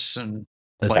Pegasus and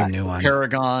that's a new one.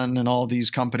 Paragon and all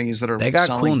these companies that are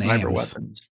selling cool cyber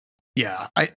weapons. Yeah.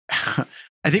 I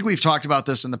think we've talked about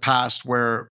this in the past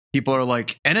where people are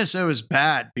like, NSO is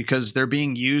bad because they're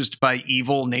being used by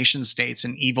evil nation states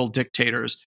and evil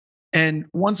dictators. And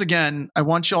once again, I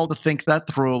want you all to think that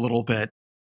through a little bit.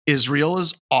 Israel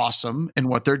is awesome in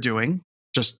what they're doing.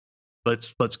 Just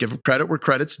let's give credit where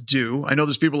credit's due. I know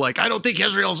there's people like, I don't think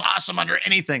Israel's awesome under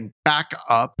anything. Back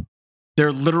up.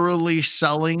 They're literally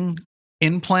selling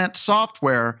implant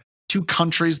software to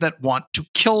countries that want to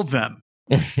kill them.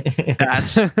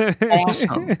 That's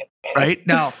awesome. Right?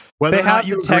 Now, whether or not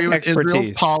you agree with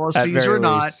Israel's policies or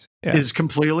not is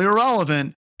completely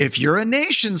irrelevant. If you're a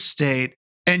nation state,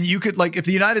 and you could, like, if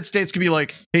the United States could be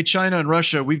like, hey, China and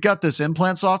Russia, we've got this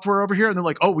implant software over here. And they're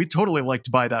like, oh, we'd totally like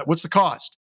to buy that. What's the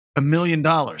cost? $1 million.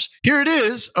 Here it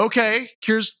is. Okay,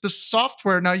 here's the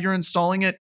software. Now you're installing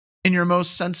it in your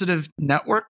most sensitive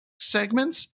network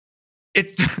segments.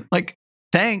 It's like,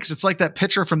 thanks. It's like that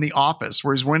picture from The Office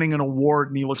where he's winning an award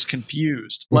and he looks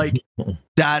confused. Like,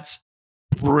 that's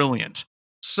brilliant.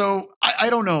 So I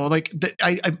don't know. Like,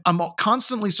 I'm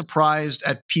constantly surprised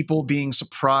at people being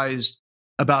surprised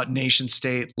about nation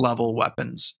state level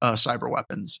weapons, cyber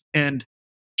weapons. And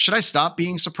should I stop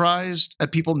being surprised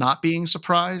at people not being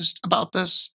surprised about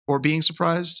this or being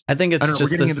surprised? I think it's just we're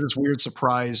getting into this weird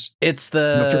surprise. It's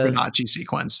the Fibonacci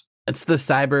sequence. It's the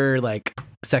cyber like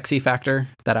sexy factor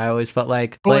that I always felt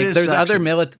like. There's other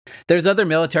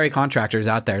military contractors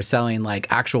out there selling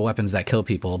like actual weapons that kill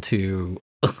people to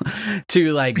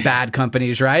like bad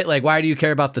companies, right? Like, why do you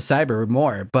care about the cyber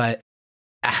more? But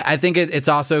I think it's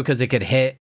also because it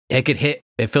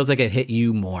feels like it hit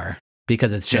you more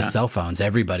because it's just cell phones.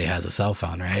 Everybody has a cell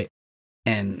phone, right?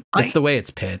 And that's the way it's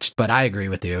pitched, but I agree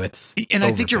with you. I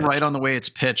think you're right on the way it's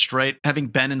pitched, right? Having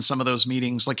been in some of those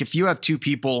meetings, like if you have two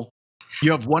people,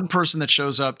 you have one person that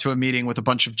shows up to a meeting with a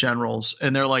bunch of generals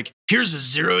and they're like, here's a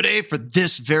 0-day for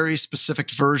this very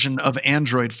specific version of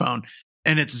Android phone.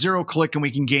 And it's 0-click and we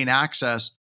can gain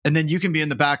access. And then you can be in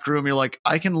the back room. You're like,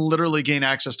 I can literally gain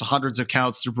access to hundreds of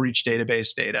accounts through breach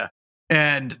database data.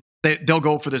 And they'll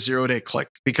go for the 0-day click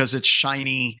because it's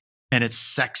shiny and it's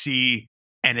sexy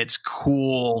and it's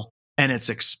cool and it's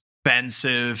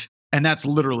expensive. And that's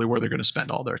literally where they're going to spend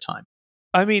all their time.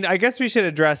 I mean, I guess we should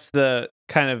address the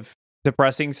kind of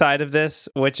depressing side of this,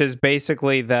 which is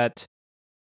basically that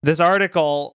this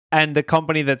article and the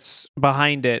company that's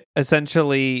behind it,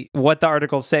 essentially what the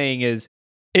article's saying is,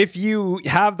 if you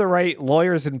have the right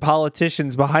lawyers and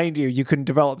politicians behind you, you can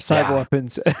develop cyber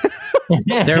weapons.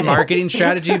 Their marketing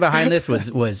strategy behind this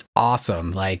was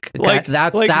awesome.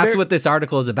 That's what this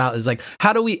article is about. Is like,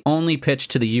 how do we only pitch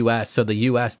to the U.S. so the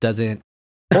U.S. doesn't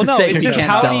Well, no, it's just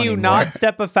how do you anymore. not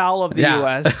step afoul of the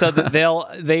U.S. so that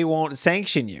they won't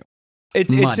sanction you?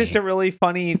 It's just a really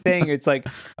funny thing. It's like,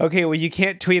 okay, well, you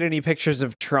can't tweet any pictures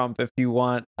of Trump if you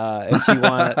want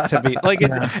it to be like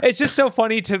it's just so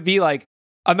funny to be like,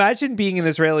 imagine being an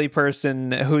Israeli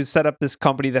person who's set up this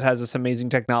company that has this amazing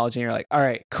technology, and you're like, all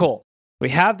right, cool. We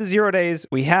have the 0 days,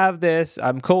 we have this,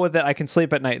 I'm cool with it, I can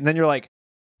sleep at night. And then you're like,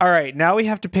 all right, now we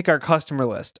have to pick our customer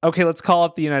list. Okay, let's call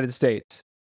up the United States.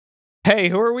 Hey,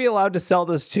 who are we allowed to sell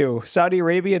this to? Saudi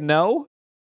Arabia? No.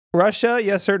 Russia?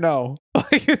 Yes or no?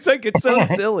 It's so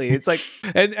silly. It's like,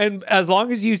 and as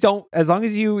long as you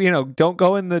don't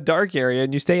go in the dark area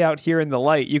and you stay out here in the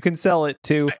light, you can sell it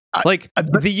to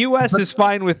the U.S. is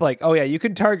fine with like, oh yeah, you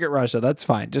can target Russia. That's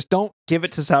fine. Just don't give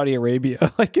it to Saudi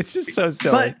Arabia. Like, it's just so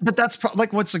silly. But that's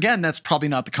once again, that's probably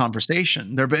not the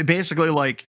conversation. They're basically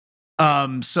like,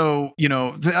 so,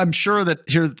 I'm sure that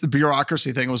here the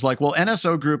bureaucracy thing was like, well,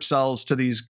 NSO Group sells to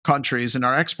these countries and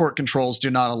our export controls do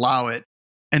not allow it.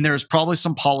 And there's probably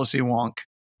some policy wonk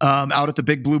out at the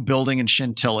big blue building in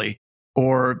Chantilly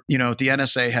or, at the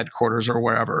NSA headquarters or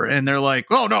wherever. And they're like,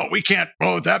 oh, no, we can't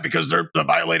go with that because they're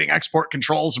violating export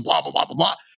controls and blah, blah, blah, blah,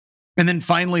 blah. And then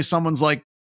finally someone's like,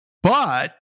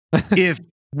 but if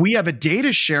we have a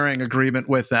data sharing agreement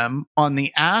with them on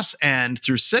the ass end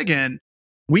through SIGINT,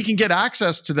 we can get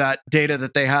access to that data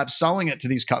that they have, selling it to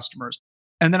these customers.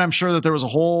 And then I'm sure that there was a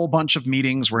whole bunch of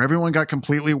meetings where everyone got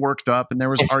completely worked up and there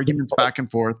was arguments back and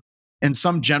forth. And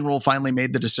some general finally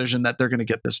made the decision that they're going to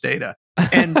get this data.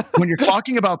 And when you're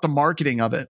talking about the marketing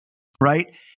of it, right?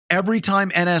 Every time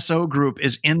NSO Group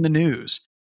is in the news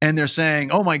and they're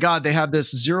saying, oh my God, they have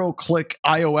this 0-click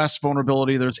iOS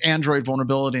vulnerability, there's Android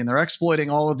vulnerability, and they're exploiting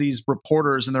all of these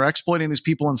reporters and they're exploiting these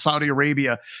people in Saudi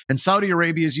Arabia, and Saudi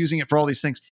Arabia is using it for all these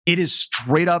things. It is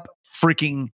straight up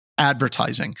freaking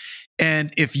advertising.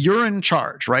 And if you're in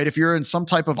charge, right, if you're in some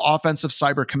type of offensive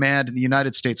cyber command in the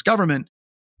United States government,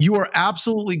 you are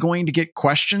absolutely going to get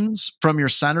questions from your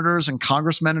senators and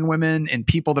congressmen and women and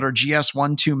people that are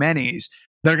GS1 too manys.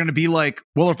 They're going to be like,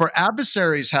 well, if our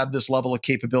adversaries have this level of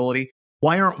capability,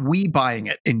 why aren't we buying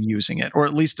it and using it, or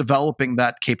at least developing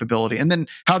that capability? And then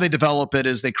how they develop it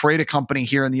is they create a company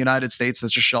here in the United States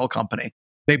that's a shell company.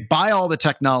 They buy all the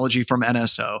technology from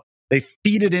NSO. They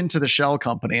feed it into the shell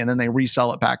company, and then they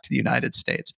resell it back to the United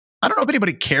States. I don't know if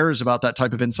anybody cares about that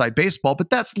type of inside baseball, but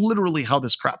that's literally how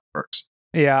this crap works.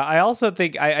 Yeah, I also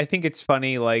think I think it's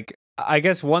funny. Like, I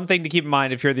guess one thing to keep in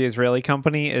mind if you're the Israeli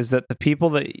company is that the people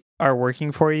that are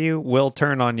working for you will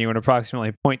turn on you in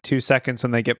approximately 0.2 seconds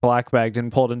when they get black bagged and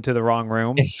pulled into the wrong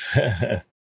room.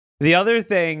 The other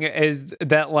thing is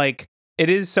that, like, it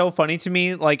is so funny to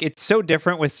me. Like, it's so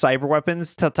different with cyber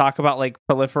weapons to talk about like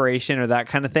proliferation or that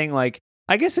kind of thing. Like,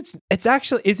 I guess it's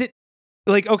actually, is it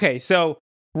like, okay, so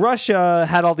Russia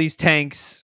had all these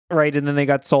tanks, right? And then they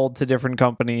got sold to different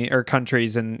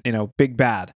countries and, big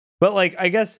bad. But like, I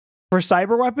guess for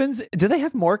cyber weapons, do they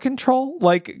have more control?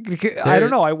 Like, I don't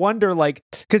know. I wonder, like,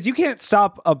 because you can't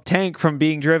stop a tank from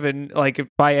being driven like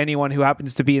by anyone who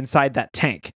happens to be inside that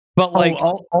tank. But like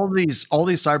all these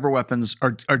cyber weapons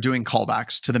are doing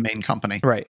callbacks to the main company,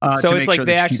 right? So it's like sure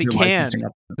they actually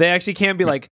can be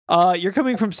like, you're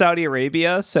coming from Saudi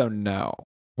Arabia, so no.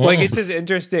 Like, it's just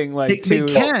interesting. Like, they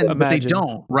can, but they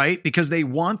don't, right? Because they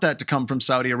want that to come from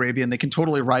Saudi Arabia, and they can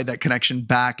totally ride that connection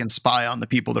back and spy on the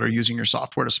people that are using your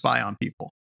software to spy on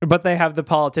people. But they have the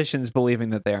politicians believing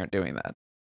that they aren't doing that.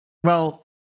 Well,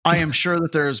 I am sure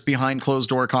that there's behind closed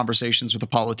door conversations with the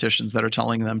politicians that are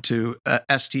telling them to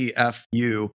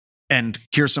STFU and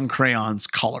here's some crayons,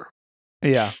 color.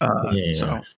 Yeah.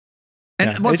 So,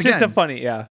 and once it's again, just a funny,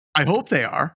 yeah. I hope they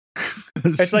are.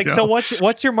 It's like, so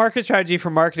what's your market strategy for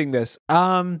marketing this?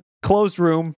 Closed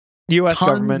room, U.S.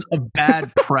 Tons government of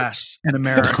bad press in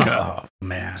America. Oh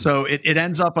man! So it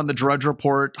ends up on the Drudge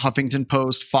Report, Huffington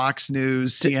Post, Fox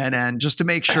News, CNN, just to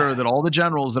make sure that all the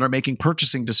generals that are making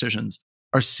purchasing decisions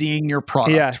are seeing your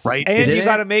product, right? And you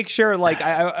got to make sure, like,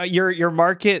 your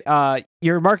market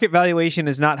valuation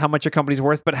is not how much your company's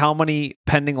worth, but how many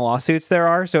pending lawsuits there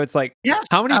are. So it's like,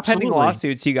 how many pending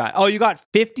lawsuits you got? Oh, you got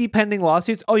 50 pending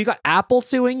lawsuits. Oh, you got Apple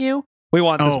suing you. We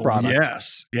want this product.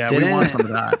 Yes, yeah, we want some of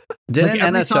that. Didn't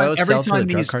NSO sell to the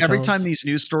drug cartels? Every time these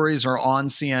news stories are on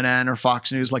CNN or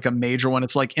Fox News, like a major one,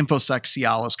 it's like Infosec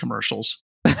Cialis commercials.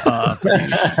 It's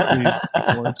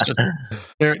just,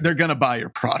 they're gonna buy your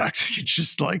product. It's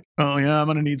just like, oh yeah, I'm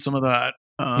gonna need some of that.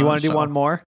 You want to do one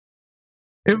more?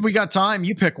 If we got time,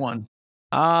 you pick one.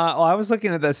 Well, I was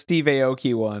looking at the Steve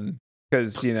Aoki one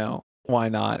because why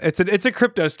not? It's a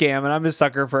crypto scam, and I'm a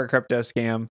sucker for a crypto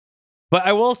scam. But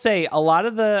I will say a lot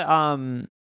of the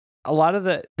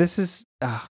this is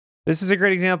this is a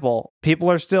great example.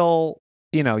 People are still,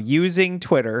 using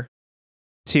Twitter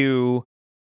to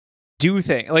do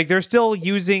things. Like they're still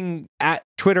using at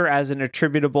Twitter as an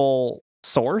attributable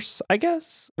source, I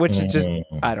guess, which is just,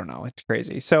 I don't know. It's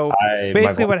crazy. So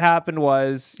basically what happened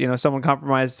was, someone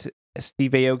compromised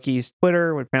Steve Aoki's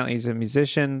Twitter, which apparently he's a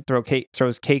musician,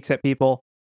 throws cakes at people.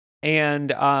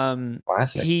 And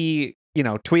he,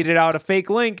 tweeted out a fake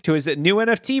link to his new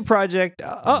NFT project.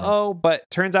 But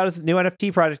turns out his new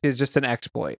NFT project is just an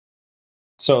exploit.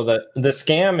 So the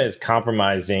scam is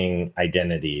compromising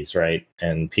identities, right?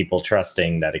 And people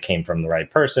trusting that it came from the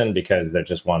right person because they're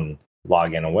just one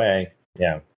login away.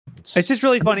 Yeah. It's just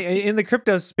really funny. In the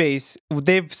crypto space,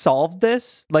 they've solved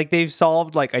this. Like they've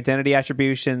solved like identity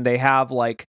attribution. They have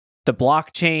like the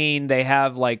blockchain. They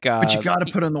have like but you got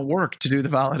to put in the work to do the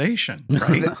validation,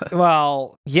 right?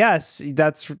 Well, yes,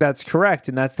 that's correct.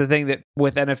 And that's the thing that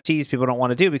with NFTs people don't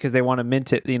want to do because they want to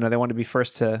mint it, they want to be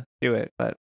first to do it.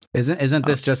 But Isn't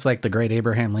this just like the great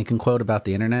Abraham Lincoln quote about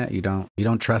the internet? You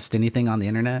don't trust anything on the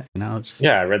internet.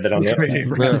 Yeah, I read that on the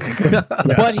internet.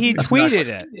 But he tweeted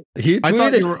it.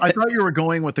 I thought you were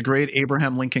going with the great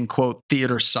Abraham Lincoln quote,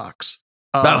 "Theater sucks."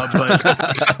 But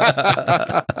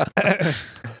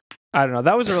I don't know.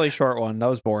 That was a really short one. That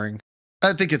was boring.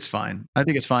 I think it's fine.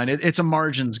 It's a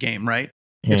margins game, right?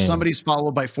 If somebody's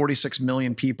followed by 46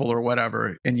 million people or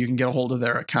whatever, and you can get a hold of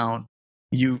their account,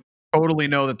 you totally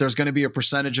know that there's going to be a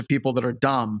percentage of people that are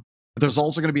dumb, but there's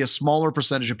also going to be a smaller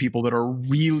percentage of people that are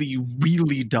really,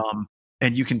 really dumb,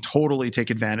 and you can totally take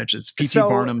advantage. It's P.T.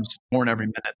 Barnum's born every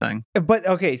minute thing. But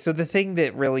okay, so the thing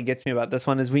that really gets me about this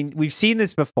one is we've seen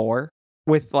this before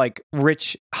with like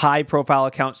rich, high-profile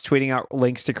accounts tweeting out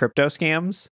links to crypto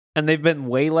scams, and they've been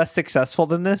way less successful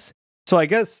than this. So I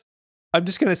guess I'm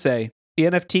just going to say the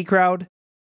NFT crowd,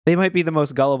 they might be the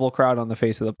most gullible crowd on the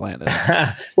face of the planet.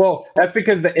 Well, that's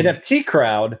because the NFT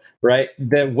crowd, right?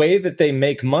 The way that they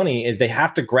make money is they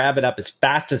have to grab it up as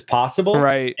fast as possible.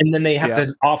 Right. And then they have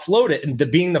to offload it into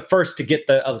being the first to get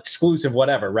the exclusive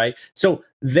whatever, right? So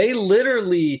they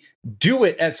literally do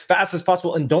it as fast as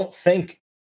possible and don't think,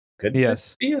 could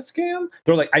this be a scam?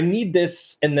 They're like, I need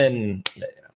this. And then...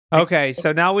 Okay,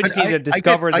 so now we just need to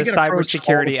discover the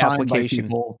cybersecurity application.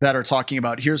 People that are talking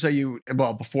about here's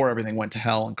how before everything went to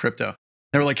hell in crypto,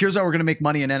 they were like, here's how we're going to make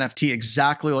money in NFT,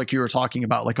 exactly like you were talking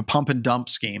about, like a pump and dump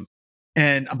scheme.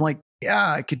 And I'm like,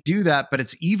 yeah, I could do that, but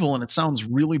it's evil and it sounds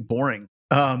really boring.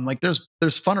 Like there's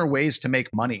funner ways to make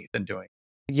money than doing.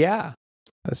 Yeah,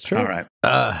 that's true. All right.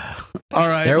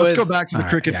 Let's go back to the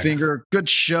cricket finger. Good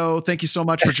show. Thank you so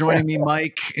much for joining me,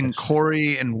 Mike and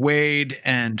Corey and Wade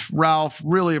and Ralph.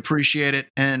 Really appreciate it.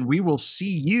 And we will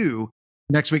see you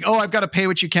next week. Oh, I've got a pay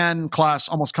what you can class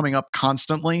almost coming up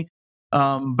constantly.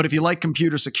 But if you like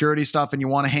computer security stuff and you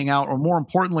want to hang out, or more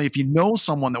importantly, if you know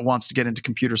someone that wants to get into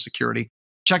computer security,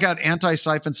 check out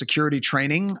Anti-Siphon Security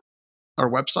Training, our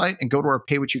website, and go to our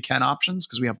pay what you can options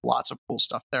because we have lots of cool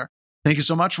stuff there. Thank you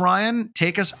so much, Ryan.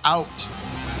 Take us out.